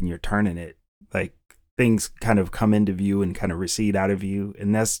kaleidoscope and you're turning it, like things kind of come into view and kind of recede out of view.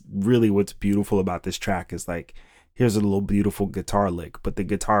 And that's really what's beautiful about this track is like, here's a little beautiful guitar lick, but the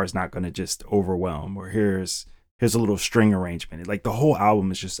guitar is not going to just overwhelm, or here's a little string arrangement. Like the whole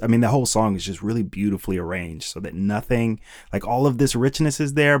album is just, the whole song is just really beautifully arranged so that nothing, like all of this richness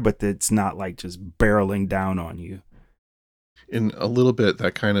is there, but it's not like just barreling down on you. In a little bit,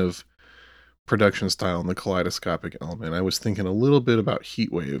 that kind of production style and the kaleidoscopic element, I was thinking a little bit about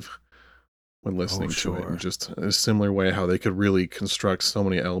Heatwave when listening to it, sure. in just a similar way how they could really construct so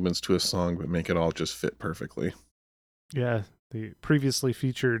many elements to a song but make it all just fit perfectly. Yeah, the previously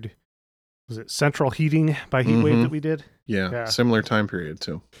featured, was it Central Heating by Heatwave Mhm. that we did? Yeah, Yeah. similar time period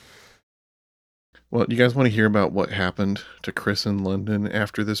too. Well, you guys want to hear about what happened to Chris in London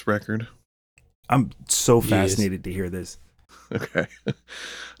after this record? I'm so Yes. fascinated to hear this. Okay.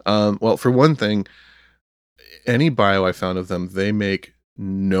 Well, for one thing, any bio I found of them, they make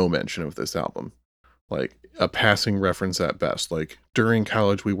no mention of this album. Like a passing reference at best. Like during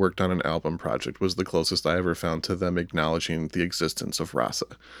college, we worked on an album project was the closest I ever found to them acknowledging the existence of Rasa.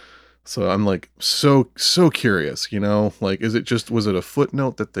 So I'm like so curious, like was it a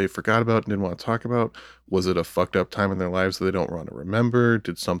footnote that they forgot about and didn't want to talk about? Was it a fucked up time in their lives that they don't want to remember?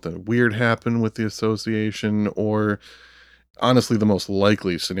 Did something weird happen with the association? Or honestly, the most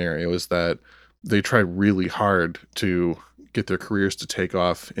likely scenario is that they tried really hard to get their careers to take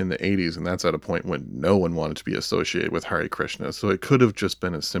off in the 80s, and that's at a point when no one wanted to be associated with Hare Krishna. So it could have just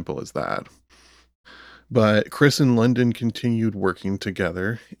been as simple as that. But Chris and London continued working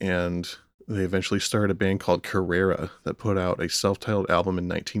together, and they eventually started a band called Carrera that put out a self-titled album in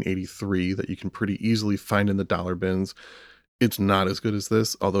 1983 that you can pretty easily find in the dollar bins. It's not as good as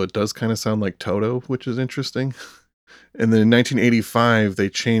this, although it does kind of sound like Toto, which is interesting. And then in 1985, they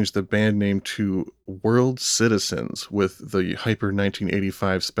changed the band name to World Citizens with the hyper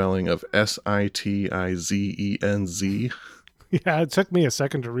 1985 spelling of Sitizenz. Yeah, it took me a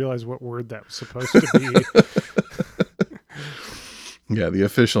second to realize what word that was supposed to be. Yeah, the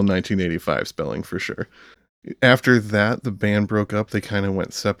official 1985 spelling for sure. After that, the band broke up. They kind of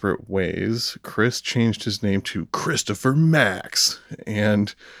went separate ways. Chris changed his name to Christopher Max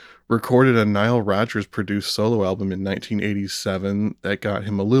and recorded a Nile Rodgers produced solo album in 1987 that got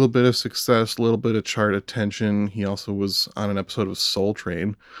him a little bit of success, a little bit of chart attention. He also was on an episode of Soul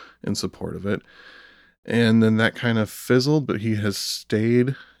Train in support of it. And then that kind of fizzled, but he has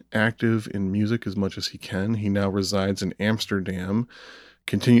stayed active in music as much as he can. He now resides in Amsterdam,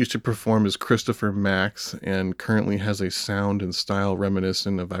 continues to perform as Christopher Max, and currently has a sound and style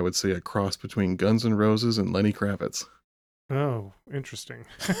reminiscent of, I would say, a cross between Guns N' Roses and Lenny Kravitz. Oh, interesting.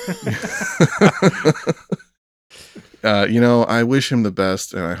 I wish him the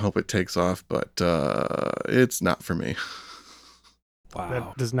best, and I hope it takes off, but it's not for me. Wow.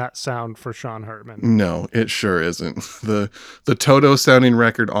 That does not sound for Sean Hartman. No, it sure isn't. The Toto sounding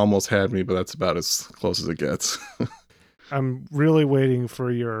record almost had me, but that's about as close as it gets. I'm really waiting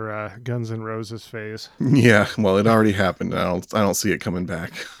for your Guns N' Roses phase. Yeah, well, it already happened. I don't see it coming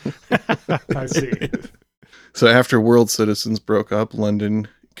back. I see. So after World Citizens broke up, London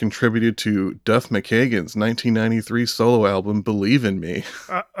contributed to Duff McKagan's 1993 solo album "Believe in Me."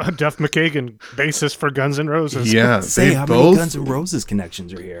 Duff McKagan, bassist for Guns N' Roses. Yeah, Say they how both. many Guns N' Roses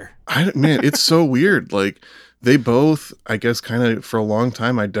connections are here. Man, it's so weird. Like they both, I guess, kind of for a long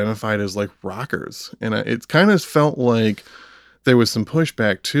time identified as like rockers, and it kind of felt like there was some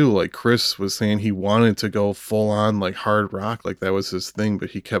pushback too. Like Chris was saying he wanted to go full on like hard rock, like that was his thing,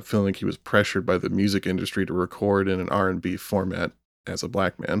 but he kept feeling like he was pressured by the music industry to record in an R&B format as a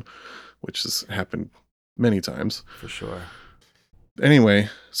black man, which has happened many times. For sure. Anyway,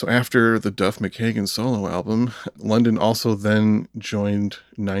 so after the Duff McKagan solo album, London also then joined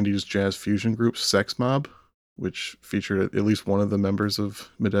 90s jazz fusion group Sex Mob, which featured at least one of the members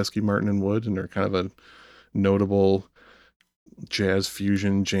of Medeski, Martin, and Wood, and they're kind of a notable jazz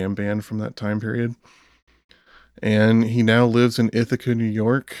fusion jam band from that time period. And he now lives in Ithaca, New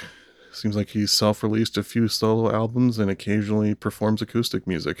York. Seems like he's self-released a few solo albums and occasionally performs acoustic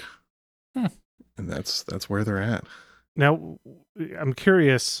music. And that's where they're at. Now, I'm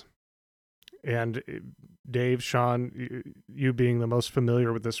curious, and Dave, Sean, you being the most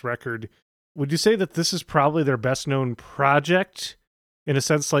familiar with this record, would you say that this is probably their best known project? In a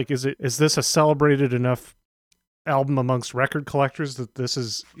sense, like, is this a celebrated enough album amongst record collectors that this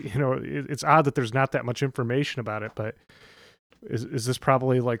is, it's odd that there's not that much information about it, but is this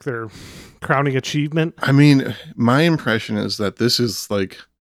probably like their crowning achievement? I mean, my impression is that this is like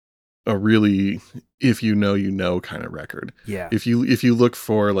a really, if you know kind of record. Yeah. If you look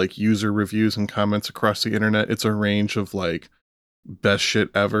for like user reviews and comments across the internet, it's a range of like best shit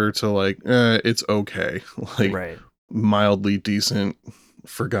ever to like it's okay, like Right. mildly decent,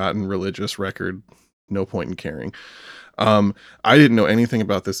 forgotten religious record, no point in caring. I didn't know anything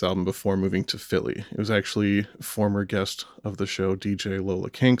about this album before moving to Philly. It was actually former guest of the show, DJ Lola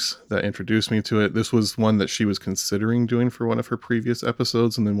Kinks, that introduced me to it. This was one that she was considering doing for one of her previous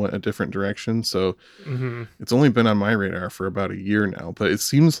episodes and then went a different direction. So It's only been on my radar for about a year now, but it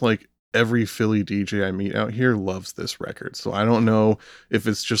seems like every Philly DJ I meet out here loves this record. So I don't know if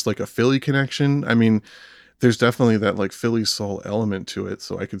it's just like a Philly connection. I mean, there's definitely that like Philly soul element to it.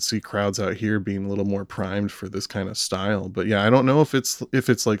 So I could see crowds out here being a little more primed for this kind of style. But yeah, I don't know if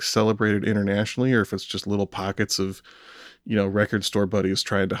it's like celebrated internationally or if it's just little pockets of, record store buddies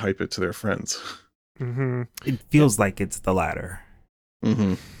trying to hype it to their friends. It feels like it's the latter.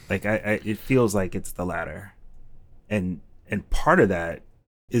 Mm-hmm. Like it feels like it's the latter. And part of that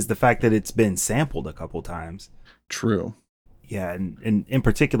is the fact that it's been sampled a couple times. True. Yeah, and in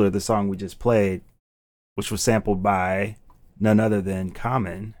particular, the song we just played, which was sampled by none other than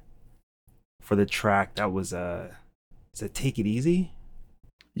Common for the track that was is it Take It Easy?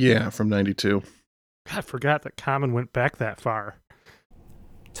 Yeah, from 92. I forgot that Common went back that far.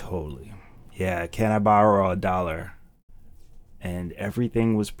 Totally. Yeah, Can I Borrow $1? And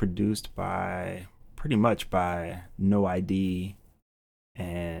everything was produced pretty much by No ID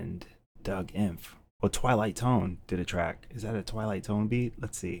and Doug Inf. Well, Twilight Tone did a track. Is that a Twilight Tone beat?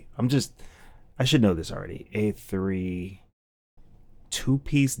 Let's see. I should know this already. A3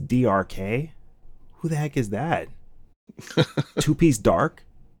 two-piece DRK? Who the heck is that? Two-piece Dark?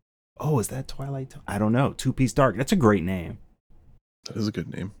 Oh, is that Twilight Tone? I don't know. Two-piece Dark. That's a great name. That is a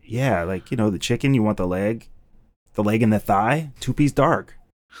good name. Yeah, like, the chicken, you want the leg and the thigh, two-piece Dark.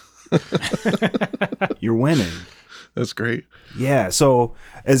 You're winning. That's great. Yeah, so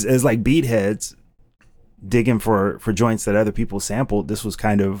as like beat heads digging for joints that other people sampled, this was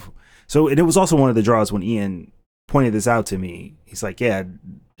kind of so. And it was also one of the draws when Ian pointed this out to me. He's like, "Yeah,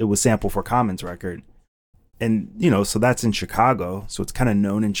 it was sampled for Common's record," and so that's in Chicago, so it's kind of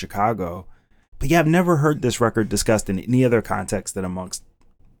known in Chicago. But yeah, I've never heard this record discussed in any other context than amongst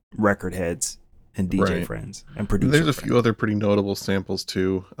record heads and DJ Right. friends and producers. There's a few other pretty notable samples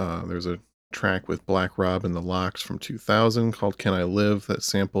too. There's a track with Black Rob and the Locks from 2000 called Can I Live that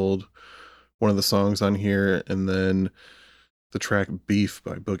sampled one of the songs on here, and then the track Beef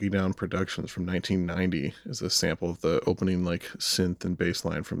by Boogie Down Productions from 1990 is a sample of the opening like synth and bass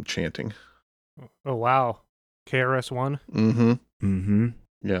line from Chanting. Oh, wow. KRS-One? Mm-hmm.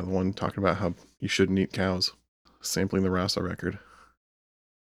 Yeah, the one talking about how you shouldn't eat cows, sampling the Rasa record.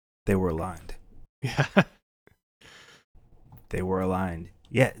 They were aligned. Yeah. They were aligned.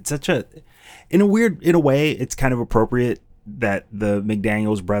 Yeah, it's in a way, it's kind of appropriate that the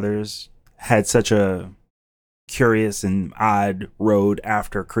McDaniels brothers had such a curious and odd road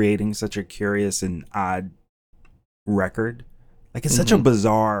after creating such a curious and odd record. Like, it's such a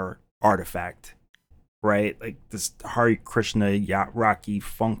bizarre artifact, right? Like this Hare Krishna yacht rocky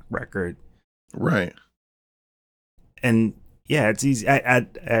funk record. Right. And yeah, it's easy.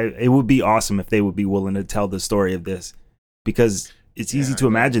 It would be awesome if they would be willing to tell the story of this, because it's easy Yeah, to I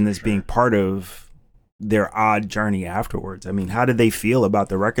know, imagine for this being sure. part of their odd journey afterwards. I mean, how did they feel about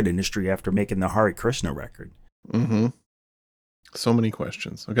the record industry after making the Hare Krishna record? Mm-hmm. So many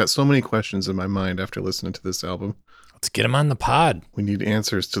questions. I've got so many questions in my mind after listening to this album. Let's get him on the pod. We need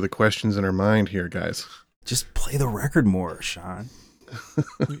answers to the questions in our mind here, guys. Just play the record more, Sean.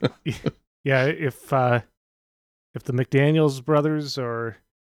 Yeah, if the McDaniels brothers or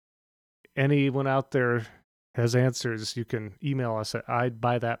anyone out there has answers, you can email us at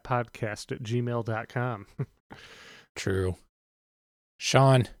idbuythatpodcast@gmail.com. True.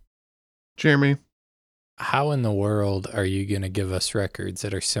 Sean, Jeremy, how in the world are you going to give us records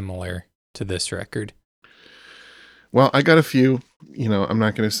that are similar to this record? well, I got a few. I'm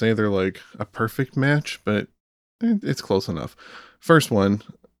not going to say they're like a perfect match, but it's close enough. First one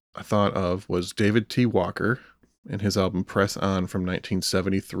I thought of was David T. Walker and his album Press On from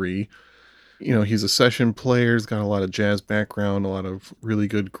 1973. He's a session player, he's got a lot of jazz background, a lot of really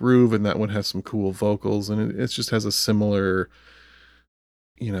good groove, and that one has some cool vocals, and it just has a similar,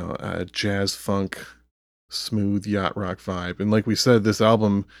 jazz funk, smooth yacht rock vibe. And like we said, this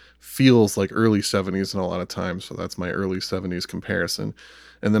album feels like early 70s in a lot of times, so that's my early 70s comparison.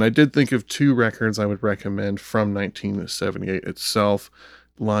 And then I did think of two records I would recommend from 1978 itself.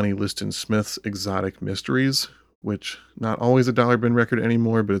 Lonnie Liston Smith's Exotic Mysteries, which not always a dollar bin record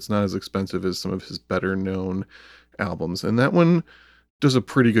anymore, but it's not as expensive as some of his better known albums. And that one does a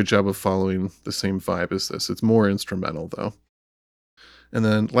pretty good job of following the same vibe as this. It's more instrumental though. And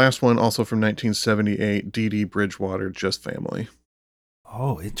then last one, also from 1978, Dee Dee Bridgewater, Just Family.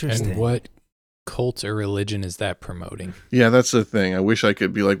 Oh, interesting. And what cult or religion is that promoting? Yeah, that's the thing. I wish I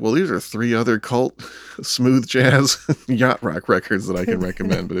could be like, well, these are three other cult smooth jazz yacht rock records that I can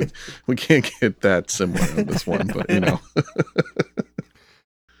recommend, but we can't get that similar on this one. But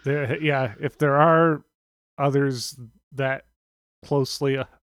If there are others that closely,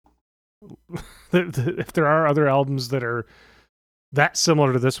 if there are other albums that are that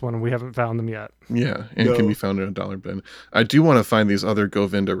similar to this one, we haven't found them yet. yeah, and can be found in a dollar bin. I do want to find these other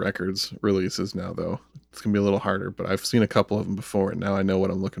Govinda Records releases now, though. It's gonna be a little harder, but I've seen a couple of them before, and now I know what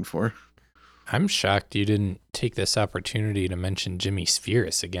I'm looking for. I'm shocked you didn't take this opportunity to mention Jimmy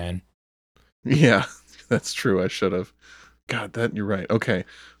Spheris again. Yeah, that's true. I should have. God, you're right. Okay,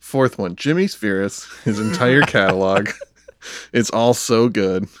 fourth one, Jimmy Spheris, his entire catalog. It's all so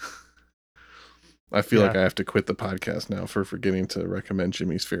good. I feel like I have to quit the podcast now for forgetting to recommend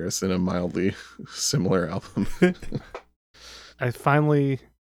Jimmy Spheris in a mildly similar album. I finally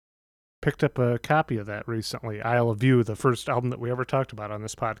picked up a copy of that recently. Isle of View, the first album that we ever talked about on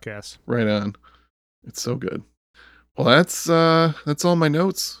this podcast. Right on. It's so good. Well, that's all my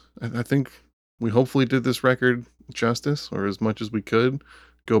notes. I think we hopefully did this record justice, or as much as we could.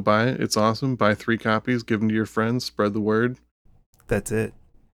 Go buy it. It's awesome. Buy 3 copies. Give them to your friends. Spread the word. That's it.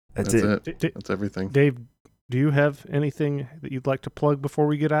 That's it. D- That's everything. Dave, do you have anything that you'd like to plug before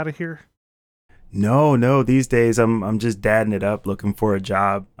we get out of here? No. These days, I'm just dadding it up, looking for a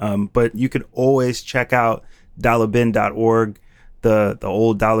job. But you could always check out dollarbin.org. The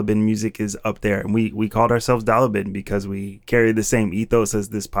old Dollar Bin music is up there, and we called ourselves Dollar Bin because we carry the same ethos as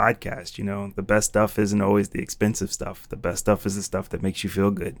this podcast. The best stuff isn't always the expensive stuff. The best stuff is the stuff that makes you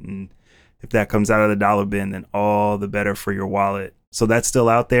feel good, and if that comes out of the Dollar Bin, then all the better for your wallet. So that's still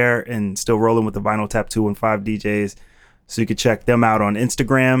out there and still rolling with the Vinyl Tap 215 DJs. So you can check them out on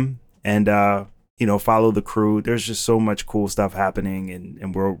Instagram and follow the crew. There's just so much cool stuff happening,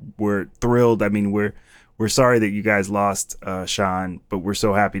 and we're thrilled. I mean, we're sorry that you guys lost Sean, but we're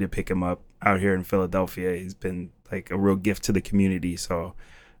so happy to pick him up out here in Philadelphia. He's been like a real gift to the community. So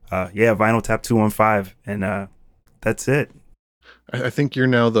Vinyl Tap 215, and that's it. I think you're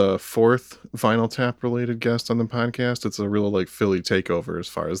now the 4th Vinyl Tap related guest on the podcast. It's a real Philly takeover as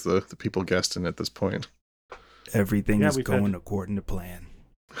far as the people guesting at this point. Everything is going according to plan.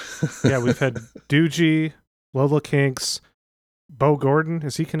 Yeah, we've had Doogie, Lola Kinks, Bo Gordon.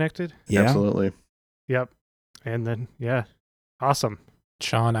 Is he connected? Yeah, absolutely. Yep. And then, awesome.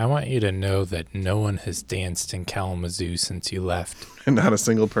 Sean, I want you to know that no one has danced in Kalamazoo since you left. And not a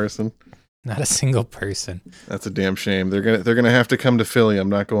single person. Not a single person. That's a damn shame. They're gonna have to come to Philly. I'm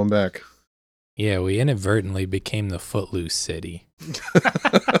not going back. Yeah, we inadvertently became the Footloose City.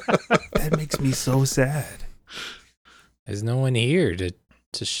 That makes me so sad. There's no one here to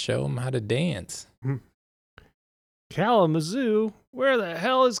show them how to dance. Kalamazoo? Where the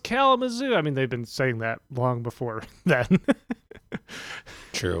hell is Kalamazoo? I mean, they've been saying that long before then.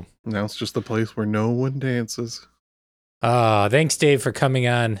 True. Now it's just the place where no one dances. Thanks, Dave, for coming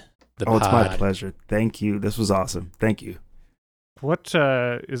on the pod. It's my pleasure. Thank you. This was awesome. Thank you. What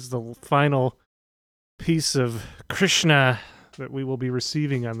is the final piece of Krishna that we will be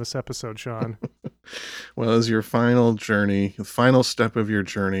receiving on this episode, Sean? Well, as your final journey, the final step of your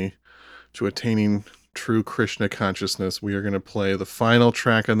journey to attaining true Krishna consciousness, we are going to play the final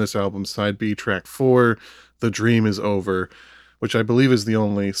track on this album, side B, track 4, The Dream Is Over, which I believe is the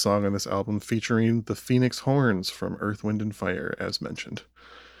only song on this album featuring the Phoenix Horns from Earth, Wind, and Fire, as mentioned.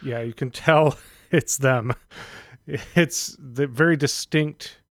 Yeah, you can tell it's them. It's the very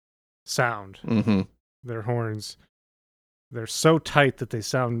distinct sound. Mm-hmm. Their horns. They're so tight that they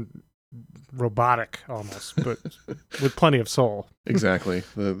sound robotic almost, but with plenty of soul. Exactly.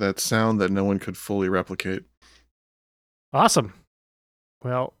 That sound that no one could fully replicate. Awesome.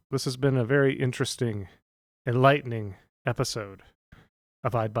 Well, this has been a very interesting, enlightening episode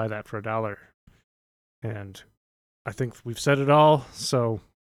of I'd Buy That for $1. And I think we've said it all, so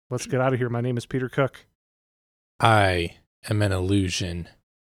let's get out of here. My name is Peter Cook. I am an illusion,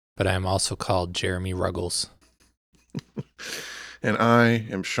 but I am also called Jeremy Ruggles. And I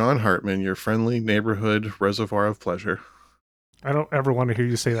am Sean Hartman, your friendly neighborhood reservoir of pleasure. I don't ever want to hear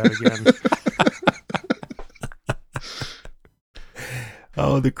you say that again.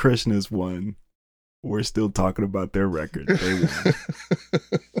 Oh, the Krishnas won. We're still talking about their record. They won.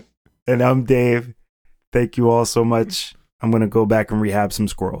 And I'm Dave. Thank you all so much. I'm going to go back and rehab some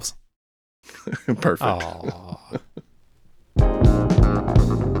squirrels. Perfect. Aw.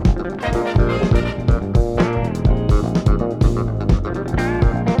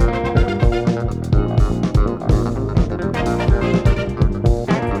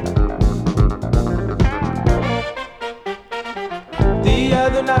 The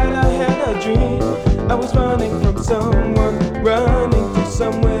other night I had a dream. I was running from someone, running from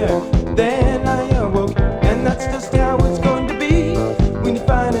somewhere. Then I awoke, and that's just how